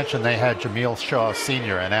Republican convention, they had Jamil Shaw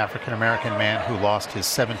Sr., an African-American man who lost his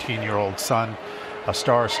 17-year-old son, a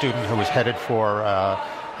star student who was headed for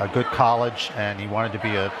a good college, and he wanted to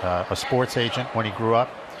be a sports agent when he grew up.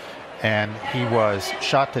 And he was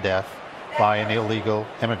shot to death by an illegal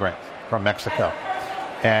immigrant from Mexico.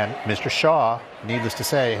 And Mr. Shaw, needless to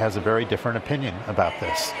say, has a very different opinion about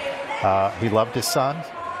this. He loved his son.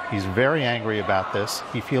 He's very angry about this.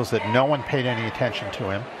 He feels that no one paid any attention to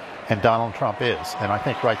him, and Donald Trump is. And I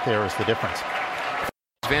think right there is the difference.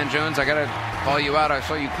 Van Jones, I got to call you out. I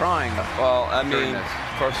saw you crying. Well, I mean,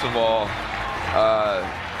 first of all,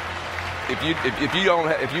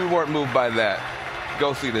 if you weren't moved by that,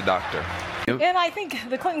 go see the doctor. And I think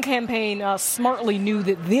the Clinton campaign smartly knew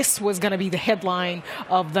that this was going to be the headline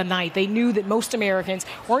of the night. They knew that most Americans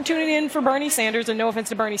weren't tuning in for Bernie Sanders, and no offense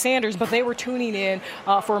to Bernie Sanders, but they were tuning in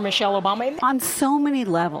for Michelle Obama. On so many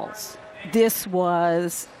levels, this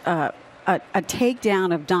was a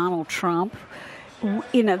takedown of Donald Trump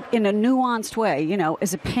in a nuanced way. You know,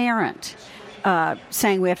 as a parent,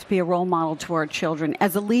 saying we have to be a role model to our children.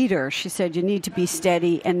 As a leader, she said you need to be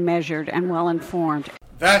steady and measured and well-informed.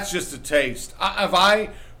 That's just a taste. If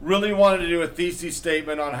I really wanted to do a thesis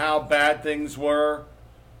statement on how bad things were,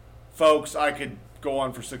 folks, I could go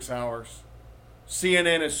on for 6 hours.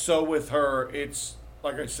 CNN is so with her. It's,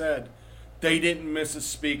 like I said, they didn't miss a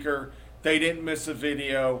speaker. They didn't miss a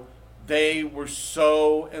video. They were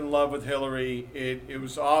so in love with Hillary. It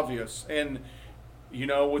was obvious. And, you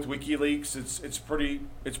know, with WikiLeaks, it's pretty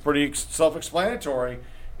self-explanatory.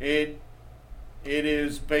 It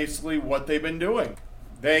is basically what they've been doing.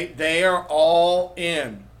 They are all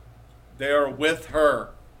in. They are with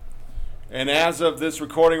her. And as of this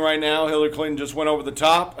recording right now, Hillary Clinton just went over the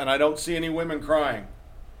top, and I don't see any women crying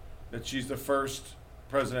that she's the first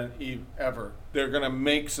president ever. They're going to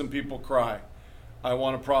make some people cry. I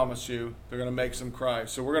want to promise you, they're going to make some cry.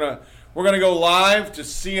 So we're going to go live to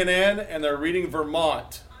CNN, and they're reading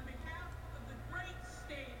Vermont. On behalf of the great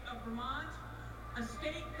state of Vermont, a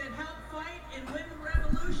state that helped fight and win the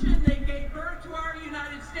revolution that gave birth to our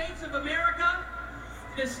United States of America,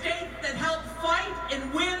 the state that helped fight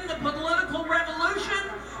and win the political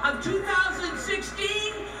revolution of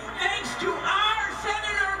 2016, thanks to our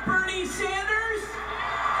Senator Bernie Sanders.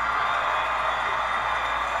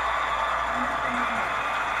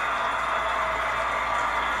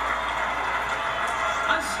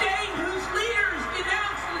 A state whose leaders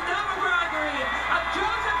denounced the demagoguery of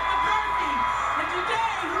Joseph McCarthy, and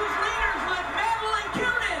today whose leaders like Madeline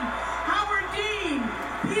Kunin, Howard Dean,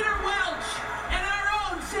 Peter Welch, and our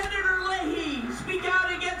own Senator Leahy speak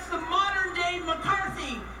out against the modern-day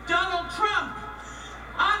McCarthy, Donald Trump.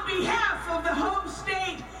 On behalf of the home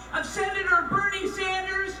state of Senator Bernie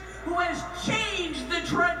Sanders, who has changed the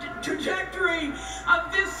trajectory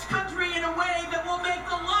of this country in a way that will make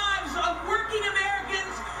the lives of working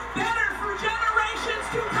Americans better for generations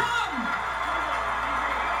to come.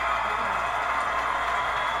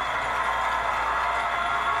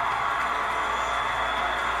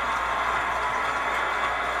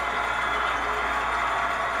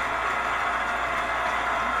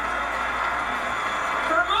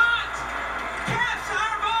 Vermont, cast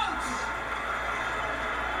our votes.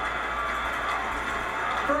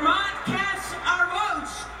 Vermont, cast our votes.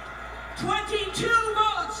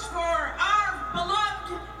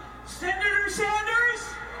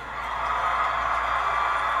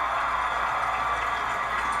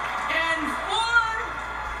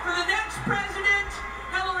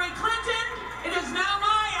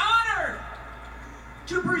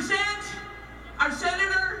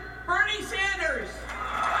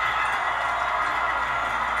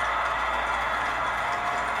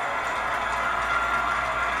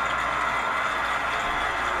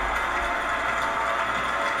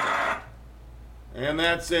 And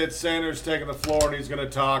that's it. Sanders taking the floor, and he's going to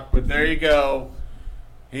talk. But there you go.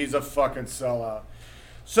 He's a fucking sellout.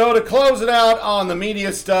 So to close it out on the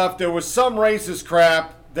media stuff, there was some racist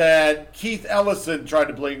crap that Keith Ellison tried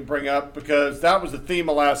to bring up because that was the theme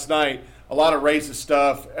of last night. A lot of racist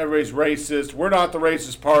stuff. Everybody's racist. We're not the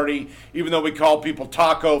racist party, even though we call people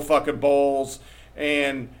taco fucking bowls.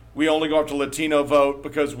 And we only go up to Latino vote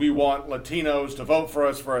because we want Latinos to vote for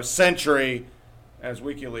us for a century, as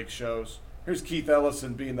WikiLeaks shows. Here's Keith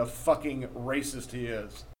Ellison being the fucking racist he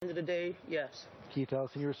is. End of the day, yes. Keith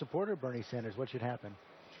Ellison, you're a supporter of Bernie Sanders. What should happen?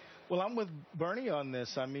 Well, I'm with Bernie on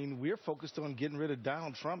this. I mean, we're focused on getting rid of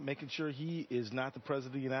Donald Trump, making sure he is not the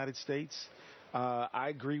president of the United States. I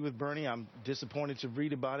agree with Bernie. I'm disappointed to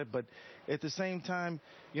read about it. But at the same time,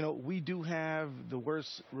 you know, we do have the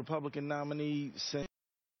worst Republican nominee since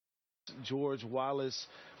George Wallace.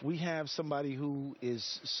 We have somebody who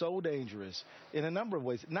is so dangerous in a number of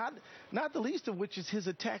ways, not the least of which is his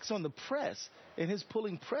attacks on the press and his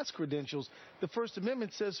pulling press credentials. The First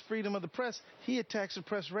Amendment says freedom of the press. He attacks the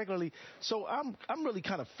press regularly. So I'm really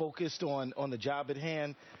kind of focused on the job at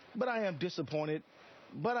hand, but I am disappointed,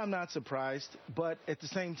 but I'm not surprised. But at the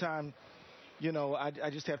same time, you know,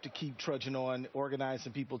 I just have to keep trudging on,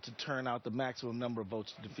 organizing people to turn out the maximum number of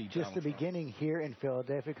votes to defeat Just Donald the Trump. beginning here in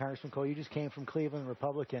Philadelphia, Congressman Cole, you just came from Cleveland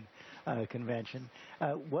Republican convention.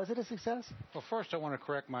 Was it a success? Well, first I want to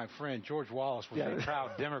correct my friend. George Wallace was a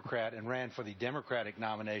proud Democrat and ran for the Democratic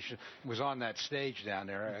nomination, was on that stage down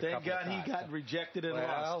there. Thank God he got rejected and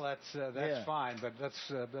lost. Well, that's fine, but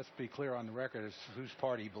let's be clear on the record as to whose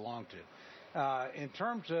party he belonged to. In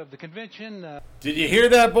terms of the convention... Did you hear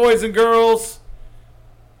that, boys and girls?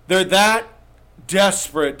 They're that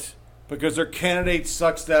desperate because their candidate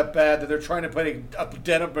sucks that bad that they're trying to put a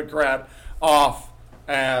Democrat off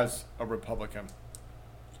as a Republican.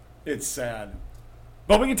 It's sad.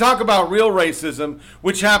 But we can talk about real racism,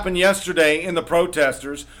 which happened yesterday in the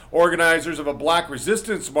protesters. Organizers of a black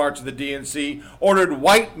resistance march of the DNC ordered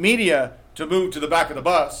white media to move to the back of the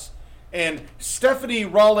bus. And Stephanie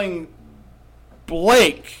Rawling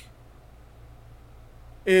Blake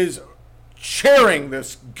is chairing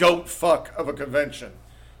this goat fuck of a convention.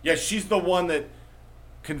 Yes, she's the one that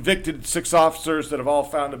convicted 6 officers that have all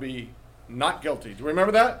found to be not guilty. Do you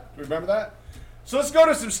remember that? Do you remember that? So let's go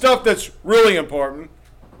to some stuff that's really important.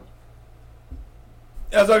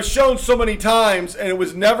 As I've shown so many times, and it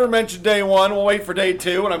was never mentioned day one, we'll wait for day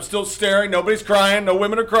 2, and I'm still staring. Nobody's crying. No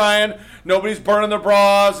women are crying. Nobody's burning their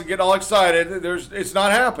bras and getting all excited. It's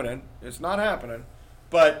not happening. It's not happening.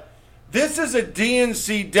 But this is a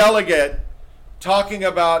DNC delegate talking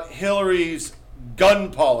about Hillary's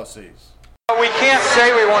gun policies. We can't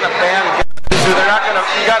say we want to ban guns, so they're not going to,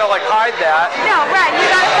 you got to like hide that. No, right, you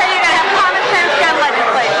got to say you're going to have common sense gun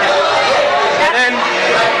legislation. And then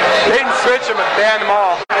bait and switch them and ban them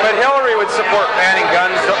all. But Hillary would support banning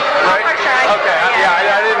guns, right? For sure. Okay,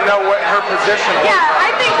 I didn't know what her position was. Yeah, I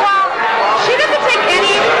think, well, she doesn't take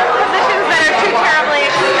any positions that are too terribly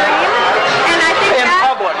extreme. And I think in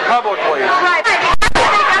publicly. Right.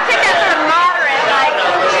 I think that's sort of moderate. Like,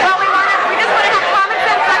 well, we just want to have common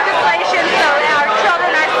sense legislation so our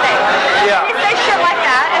children are safe. Yeah. You say shit like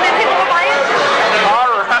that, and then people will buy into it.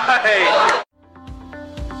 All right.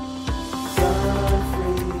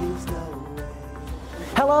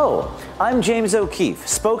 Hello, I'm James O'Keefe,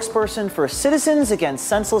 spokesperson for Citizens Against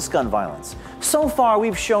Senseless Gun Violence. So far,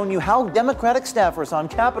 we've shown you how Democratic staffers on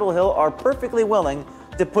Capitol Hill are perfectly willing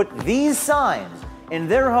to put these signs in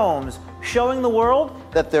their homes, showing the world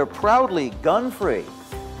that they're proudly gun-free.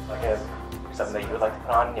 Like something that you would like to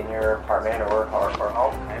put on in your apartment or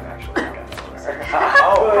home? I'm actually a gun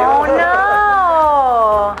owner.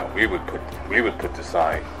 Oh no! We would put the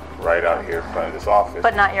sign right out here in front of this office.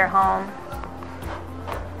 But not your home.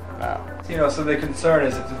 No. You know, so the concern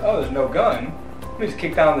is, there's no gun. We just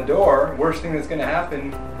kick down the door. Worst thing that's going to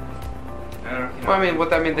happen.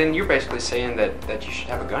 Well, I mean, then you're basically saying that you should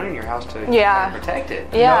have a gun in your house to protect it.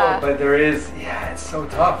 Yeah. No, but there is, it's so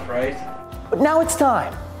tough, right? But now it's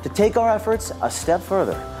time to take our efforts a step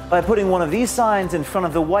further by putting one of these signs in front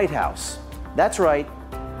of the White House. That's right,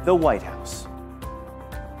 the White House.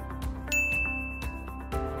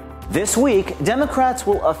 This week, Democrats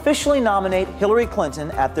will officially nominate Hillary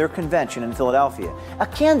Clinton at their convention in Philadelphia, a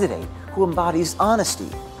candidate who embodies honesty,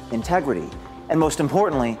 integrity, and most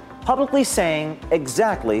importantly, publicly saying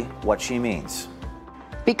exactly what she means.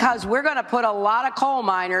 Because we're going to put a lot of coal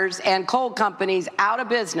miners and coal companies out of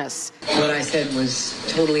business. What I said was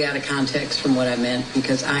totally out of context from what I meant,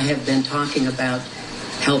 because I have been talking about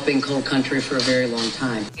helping coal country for a very long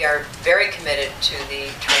time. We are very committed to the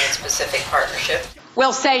Trans-Pacific Partnership.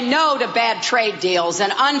 will say no to bad trade deals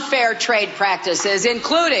and unfair trade practices,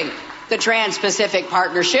 including the Trans-Pacific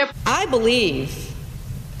Partnership. I believe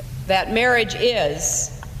that marriage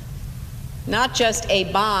is not just a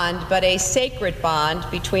bond, but a sacred bond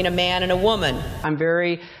between a man and a woman. I'm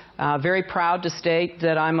very proud to state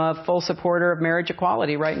that I'm a full supporter of marriage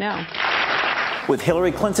equality right now. With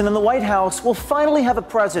Hillary Clinton in the White House, we'll finally have a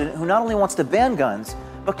president who not only wants to ban guns,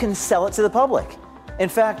 but can sell it to the public. In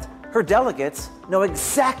fact, her delegates know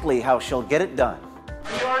exactly how she'll get it done.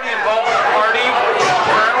 Are you already involved with the party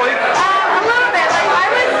currently? A little bit. Like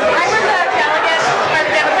I was a delegate for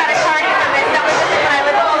the Democratic Party when they started when I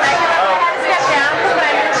lived in Temecula. I had to step down because when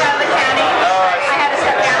I moved out of the county, I had to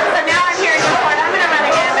step down. So now I'm here in Newport. I'm going to run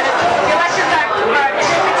again, but the elections are it's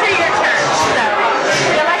a 2-year term. So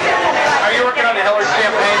the elections will be like. Are you working on the Hillary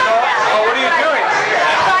campaign at all? Yeah. Oh, what are you doing?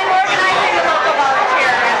 So I'm organizing a local volunteer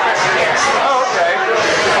effort here. Oh, okay.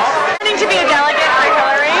 Awesome. Planning to be a delegate for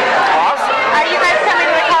Hillary. Awesome. Are you guys coming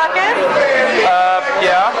to the caucus?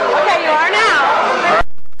 Yeah. Okay, you are now.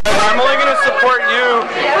 I'm only going to support you.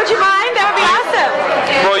 Would you mind? That would be awesome.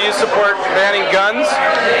 Will you support banning guns?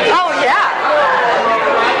 Oh,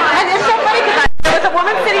 yeah. And it's so funny because there was a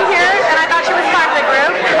woman sitting here and I thought she was part of the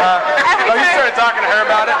group. You started talking to her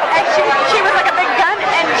about it? And she was like a big gun,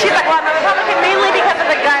 and she's like, well, I'm a Republican mainly because of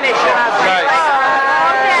the gun issue. And I was like, Nice.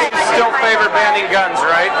 okay. Still favor banning guns,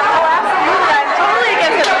 right? Oh, absolutely. I'm totally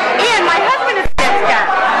against it. And my husband is against guns.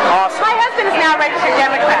 Awesome. My husband is now a registered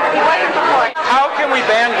Democrat. He wasn't before. How can we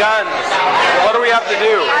ban guns? What do we have to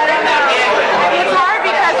do? I don't know. It's hard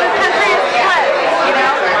because this country is split, you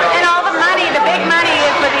know, and all the money, the big money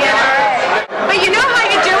is with the NRA. But you know how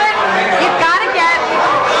you do it? You've got to get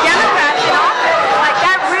Democrats in office. Like,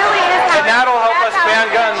 that really is how. And that'll help us ban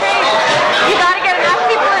guns. You got to get enough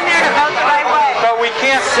people in there to vote the right way. But we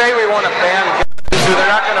can't say we want to ban guns, so they're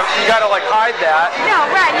not going to, you got to like hide that. No,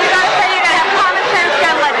 right. You got to say you're going to have common sense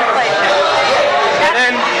gun legislation. And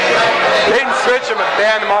then bait and switch them and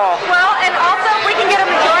ban them all. Well, and also if we can get a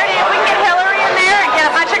majority, if we can get Hillary in there and get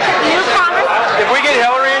a bunch of new Congress. If we get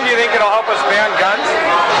Hillary in, do you think it'll help us ban guns?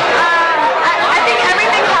 I think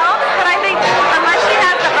everything helps, but I think unless she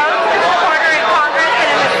has the votes to support her in Congress and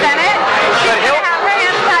in the Senate, she's going to have her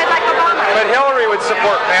hands tied like Obama. But Hillary would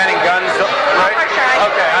support banning guns, right? For sure.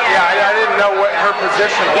 Okay, I didn't know what her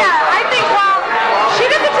position was. Yeah, I think, well, she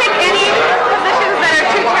doesn't take any positions that are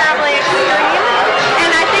too terribly extreme,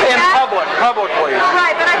 and I think publicly.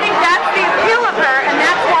 Right, but I think that's the appeal of her, and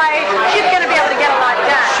that's why she's going to be able to get a lot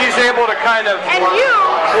done. She's able to kind of. And you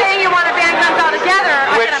saying you want to ban guns altogether are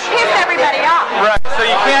going to piss everybody off. Right, so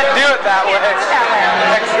you can't do it that way.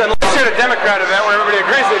 Unless you're at a Democrat event where everybody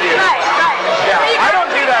agrees with you. Right. Yeah, I don't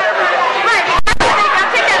do that every day. Right, I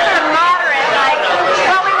think that's sort of moderate. Like,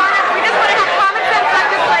 well, we just want to have common sense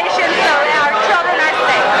legislation so our children are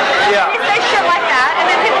safe. Yeah. We say shit like that, and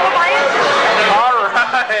then people will buy into it. All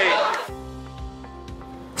right.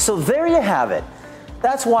 So there you have it.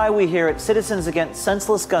 That's why we here at Citizens Against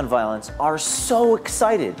Senseless Gun Violence are so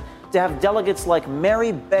excited to have delegates like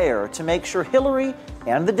Mary Bayer to make sure Hillary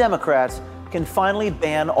and the Democrats can finally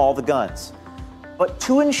ban all the guns. But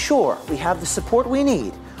to ensure we have the support we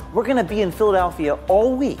need, we're going to be in Philadelphia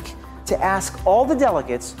all week to ask all the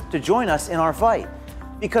delegates to join us in our fight.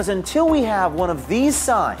 Because until we have one of these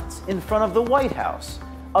signs in front of the White House,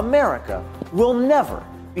 America will never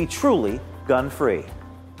be truly gun-free.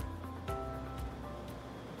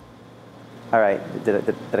 All right,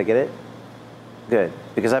 did I get it? Good,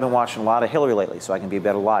 because I've been watching a lot of Hillary lately, so I can be a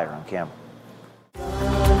better liar on camera.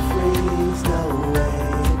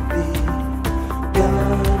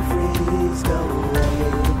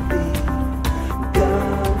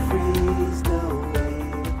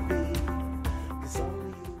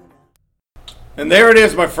 And there it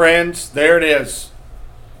is, my friends. There it is.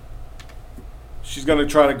 She's going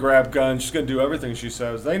to try to grab guns. She's going to do everything she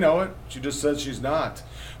says. They know it. She just says she's not.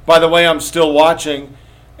 By the way, I'm still watching,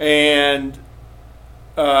 and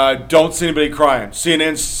don't see anybody crying.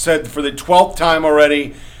 CNN said for the 12th time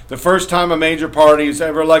already, the first time a major party has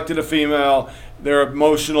ever elected a female, they're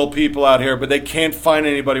emotional people out here, but they can't find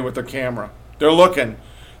anybody with their camera. They're looking.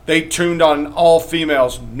 They tuned on all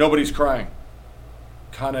females. Nobody's crying.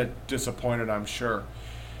 Kind of disappointed, I'm sure.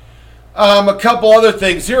 A couple other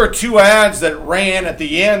things. Here are two ads that ran at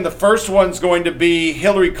the end. The first one's going to be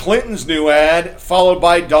Hillary Clinton's new ad, followed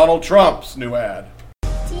by Donald Trump's new ad.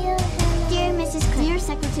 Dear Mrs. Clinton. Dear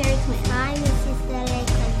Secretary Clinton. Hi, Mrs. Secretary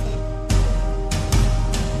Clinton.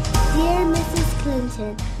 Dear Mrs.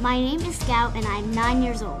 Clinton, my name is Scout and I'm 9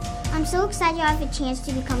 years old. I'm so excited I have a chance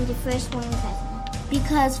to become the first woman president.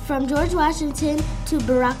 Because from George Washington to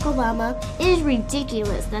Barack Obama, it is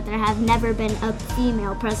ridiculous that there have never been a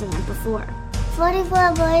female president before.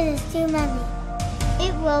 44 boys is too many.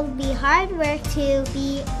 It will be hard work to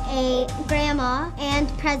be a grandma and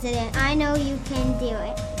president. I know you can do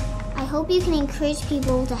it. I hope you can encourage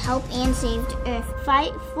people to help and save the earth.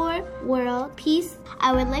 Fight for world peace.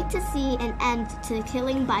 I would like to see an end to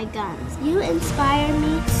killing by guns. You inspire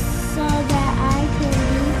me so that I can be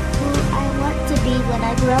who I want to be when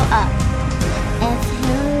I grow up. If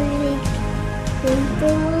Hillary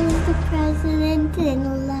Clinton was the president and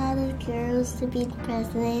a lot of girls to be the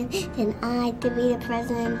president, then I to be the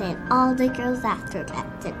president, and all the girls after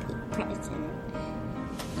that to be president.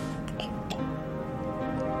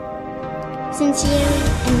 Sincerely,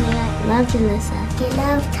 and may I love Jalissa. You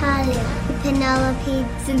love Talia. Penelope.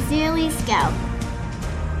 Sincerely, Scout.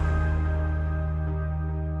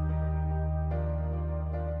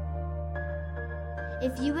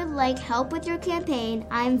 If you would like help with your campaign,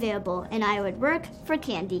 I am available, and I would work for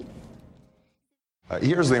Candy.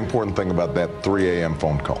 Here's the important thing about that 3 a.m.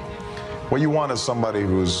 phone call. What you want is somebody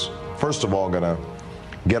who's, first of all, going to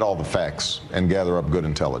get all the facts and gather up good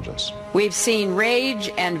intelligence. We've seen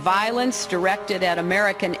rage and violence directed at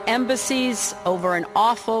American embassies over an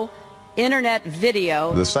awful internet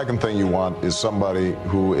video. The second thing you want is somebody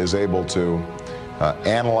who is able to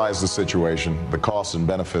analyze the situation, the costs and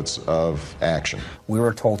benefits of action. We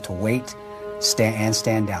were told to wait,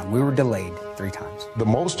 stand down. We were delayed 3 times. The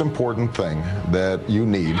most important thing that you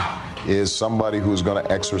need is somebody who's going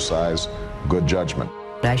to exercise good judgment.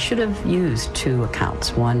 I should have used 2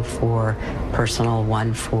 accounts, one for personal,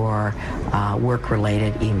 one for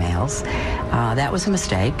work-related emails. That was a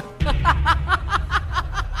mistake.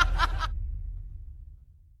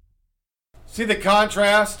 See the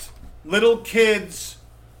contrast? Little kids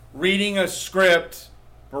reading a script,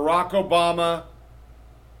 Barack Obama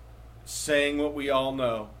saying what we all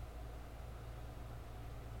know.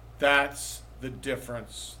 That's the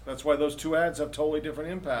difference. That's why those 2 ads have totally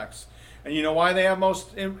different impacts. And you know why they have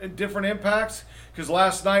different impacts? Because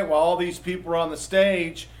last night, while all these people were on the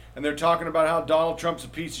stage and they're talking about how Donald Trump's a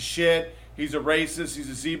piece of shit, he's a racist, he's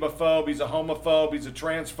a xenophobe, he's a homophobe, he's a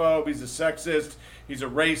transphobe, he's a sexist, he's a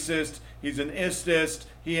racist, he's an istist,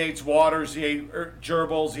 he hates waters, he hates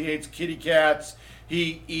gerbils, he hates kitty cats,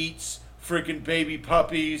 he eats freaking baby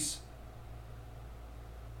puppies.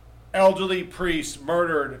 Elderly priest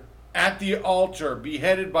murdered at the altar,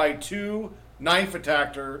 beheaded by 2 knife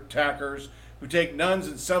attackers who take nuns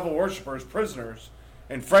and civil worshippers prisoners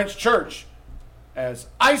in French church as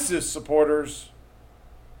ISIS supporters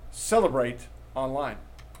celebrate online.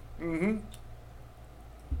 And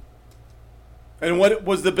what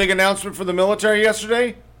was the big announcement for the military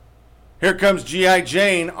yesterday? Here comes G.I.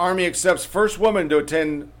 Jane. Army accepts first woman to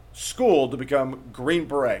attend school to become Green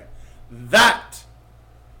Beret. That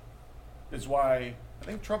is why I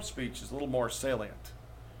think Trump's speech is a little more salient.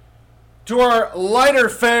 To our lighter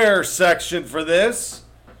fare section for this,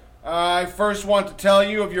 I first want to tell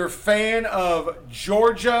you, if you're a fan of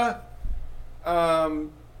Georgia,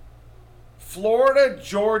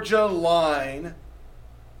 Florida-Georgia line,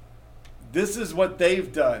 this is what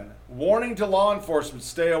they've done. Warning to law enforcement,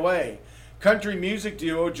 stay away. Country music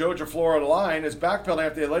duo Georgia-Florida line is backpedaling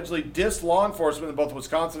after they allegedly dissed law enforcement in both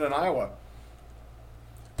Wisconsin and Iowa.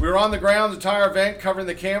 We were on the grounds, entire event, covering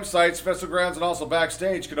the campsites, festival grounds, and also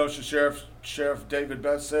backstage, Kenosha Sheriff David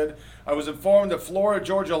Best said. I was informed that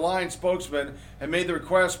Florida-Georgia line spokesman had made the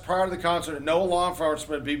request prior to the concert that no law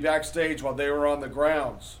enforcement be backstage while they were on the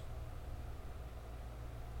grounds.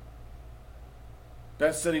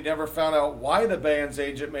 Best said he never found out why the band's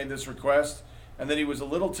agent made this request, and that he was a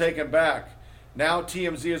little taken back. Now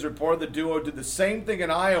TMZ has reported the duo did the same thing in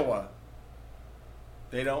Iowa.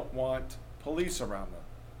 They don't want police around them.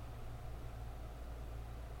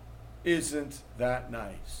 Isn't that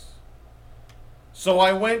nice? So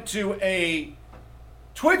I went to a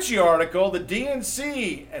Twitchy article, the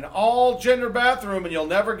DNC, an all-gender bathroom, and you'll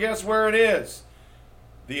never guess where it is.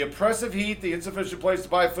 The oppressive heat, the insufficient place to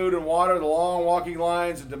buy food and water, the long walking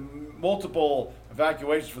lines, and the multiple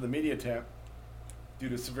evacuations for the media tent due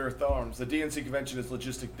to severe storms. The DNC convention is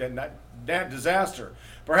logistic disaster.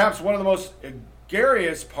 Perhaps one of the most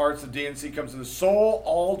gariest parts of DNC comes in the sole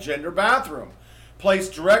all-gender bathroom,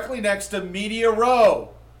 placed directly next to Media Row.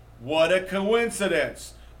 What a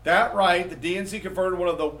coincidence. That right, the DNC converted one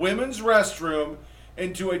of the women's restroom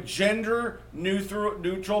into a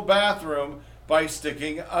gender-neutral bathroom by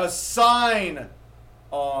sticking a sign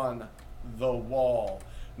on the wall.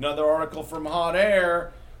 Another article from Hot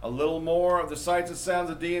Air, a little more of the sights and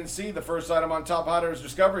sounds of DNC. The first item on Top Hot Air's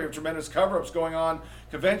discovery of tremendous cover-ups going on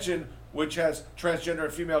convention which has transgender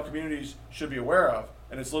and female communities should be aware of,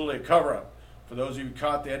 and it's literally a cover-up. For those of you who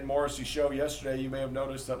caught the Ed Morrissey show yesterday, you may have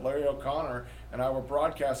noticed that Larry O'Connor and I were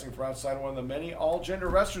broadcasting from outside one of the many all-gender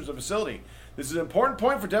restrooms of the facility. This is an important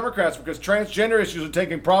point for Democrats because transgender issues are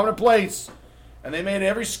taking prominent place, and they made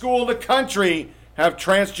every school in the country have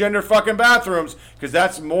transgender fucking bathrooms because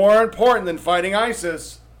that's more important than fighting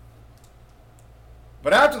ISIS.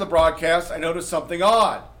 But after the broadcast, I noticed something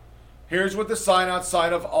odd. Here's what the sign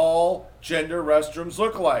outside of all gender restrooms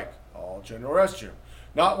look like. All gender restroom.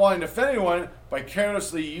 Not wanting to offend anyone by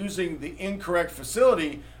carelessly using the incorrect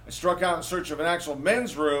facility, I struck out in search of an actual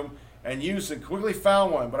men's room and used and quickly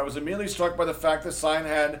found one. But I was immediately struck by the fact the sign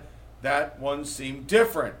had that one seemed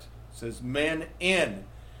different. It says men in.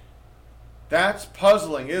 That's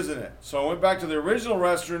puzzling, isn't it? So I went back to the original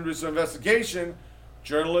restroom to do some investigation.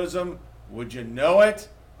 Journalism, would you know it?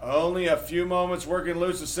 Only a few moments working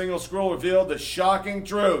loose, a single scroll revealed the shocking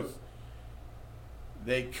truth.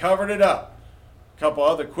 They covered it up. A couple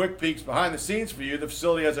other quick peeks behind the scenes for you. The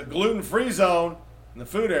facility has a gluten-free zone in the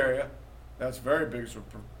food area. That's very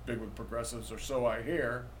big with progressives, or so I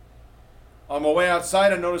hear. On my way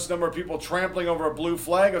outside, I noticed a number of people trampling over a blue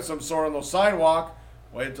flag of some sort on the sidewalk.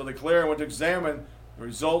 Waited until they clear and went to examine. The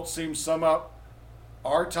results seem to sum up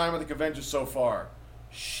our time at the convention so far.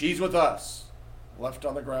 She's with us. Left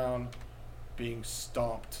on the ground, being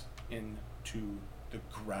stomped into the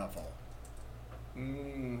gravel.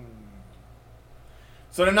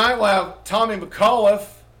 So tonight we'll have Tommy McAuliffe.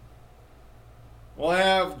 We'll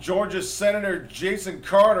have Georgia Senator Jason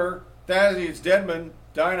Carter, Thaddeus Dedman,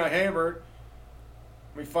 Dinah Habert.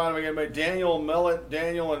 We find we get Daniel Millett,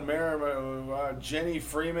 Daniel and Mary, Jenny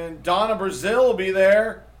Freeman. Donna Brazil will be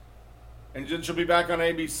there. And she'll be back on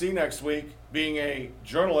ABC next week, being a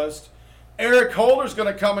journalist. Eric Holder's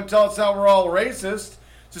going to come and tell us how we're all racist.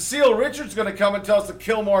 Cecile Richards is going to come and tell us to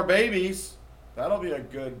kill more babies. That'll be a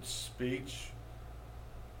good speech.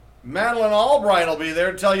 Madeleine Albright will be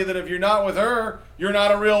there to tell you that if you're not with her, you're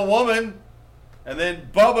not a real woman. And then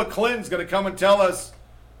Bubba Clinton's going to come and tell us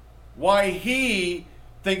why he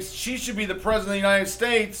thinks she should be the president of the United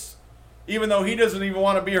States, even though he doesn't even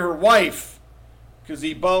want to be her wife, because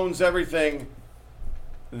he bones everything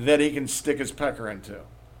that he can stick his pecker into.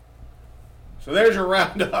 So there's your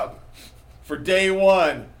roundup for day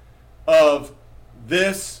one of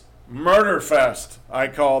this murder fest I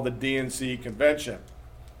call the DNC convention.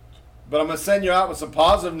 But I'm going to send you out with some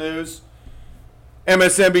positive news.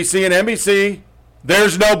 MSNBC and NBC,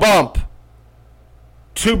 there's no bump.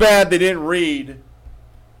 Too bad they didn't read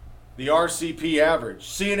the RCP average.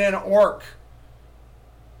 CNN ORC,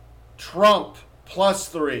 Trump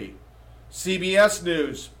 +3. CBS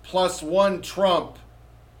News +1 Trump.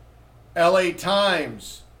 LA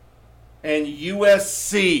Times and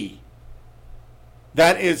USC.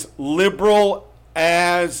 That is liberal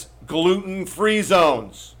as gluten-free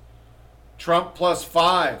zones. Trump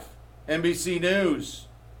 +5. NBC News.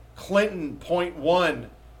 Clinton 0.1.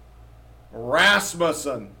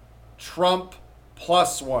 Rasmussen. Trump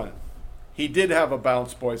 +1. He did have a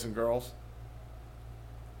bounce, boys and girls.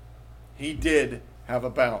 He did have a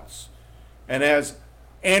bounce. And as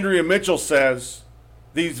Andrea Mitchell says,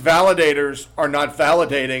 these validators are not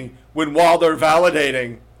validating when while they're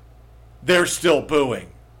validating, they're still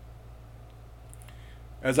booing.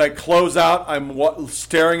 As I close out, I'm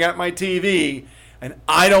staring at my TV, and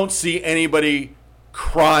I don't see anybody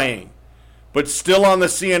crying. But still on the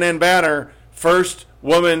CNN banner, first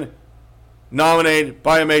woman nominated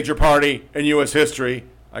by a major party in U.S. history.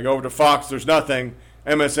 I go over to Fox, there's nothing.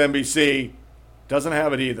 MSNBC doesn't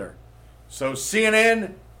have it either. So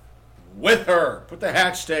CNN with her. Put the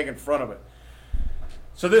hashtag in front of it.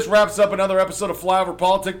 So this wraps up another episode of Flyover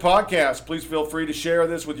PolitiK Podcast. Please feel free to share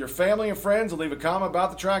this with your family and friends and leave a comment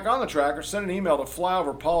about the track on the track or send an email to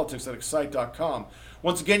flyoverpolitics@excite.com.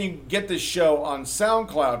 Once again, you can get this show on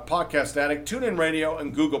SoundCloud, Podcast Addict, TuneIn Radio,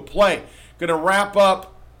 and Google Play. Going to wrap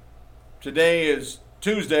up. Today is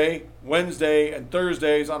Tuesday, Wednesday, and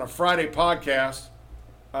Thursdays on a Friday podcast.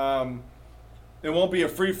 It won't be a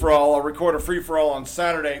free-for-all. I'll record a free-for-all on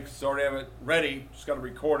Saturday because I already have it ready. Just got to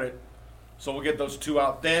record it. So we'll get those two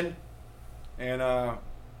out then and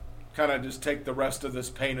kind of just take the rest of this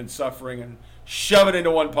pain and suffering and shove it into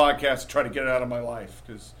one podcast and try to get it out of my life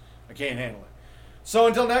because I can't handle it. So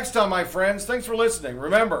until next time, my friends, thanks for listening.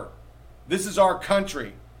 Remember, this is our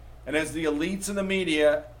country. And as the elites in the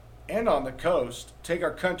media and on the coast take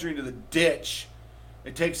our country into the ditch,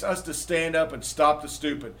 it takes us to stand up and stop the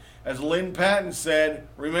stupid. As Lynn Patton said,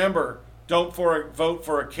 remember, don't vote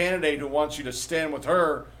for a candidate who wants you to stand with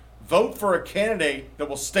her. Vote for a candidate that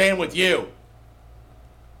will stand with you.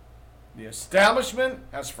 The establishment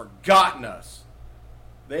has forgotten us.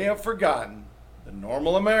 They have forgotten the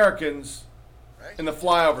normal Americans in the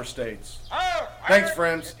flyover states. Thanks,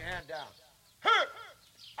 friends. Get your hand down.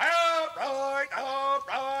 Up, right, up,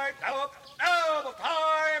 right, up, double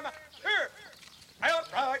time.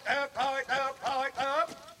 Up, right, up, right, up, right,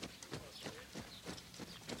 up.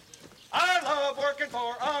 I love working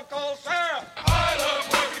for Uncle Sam.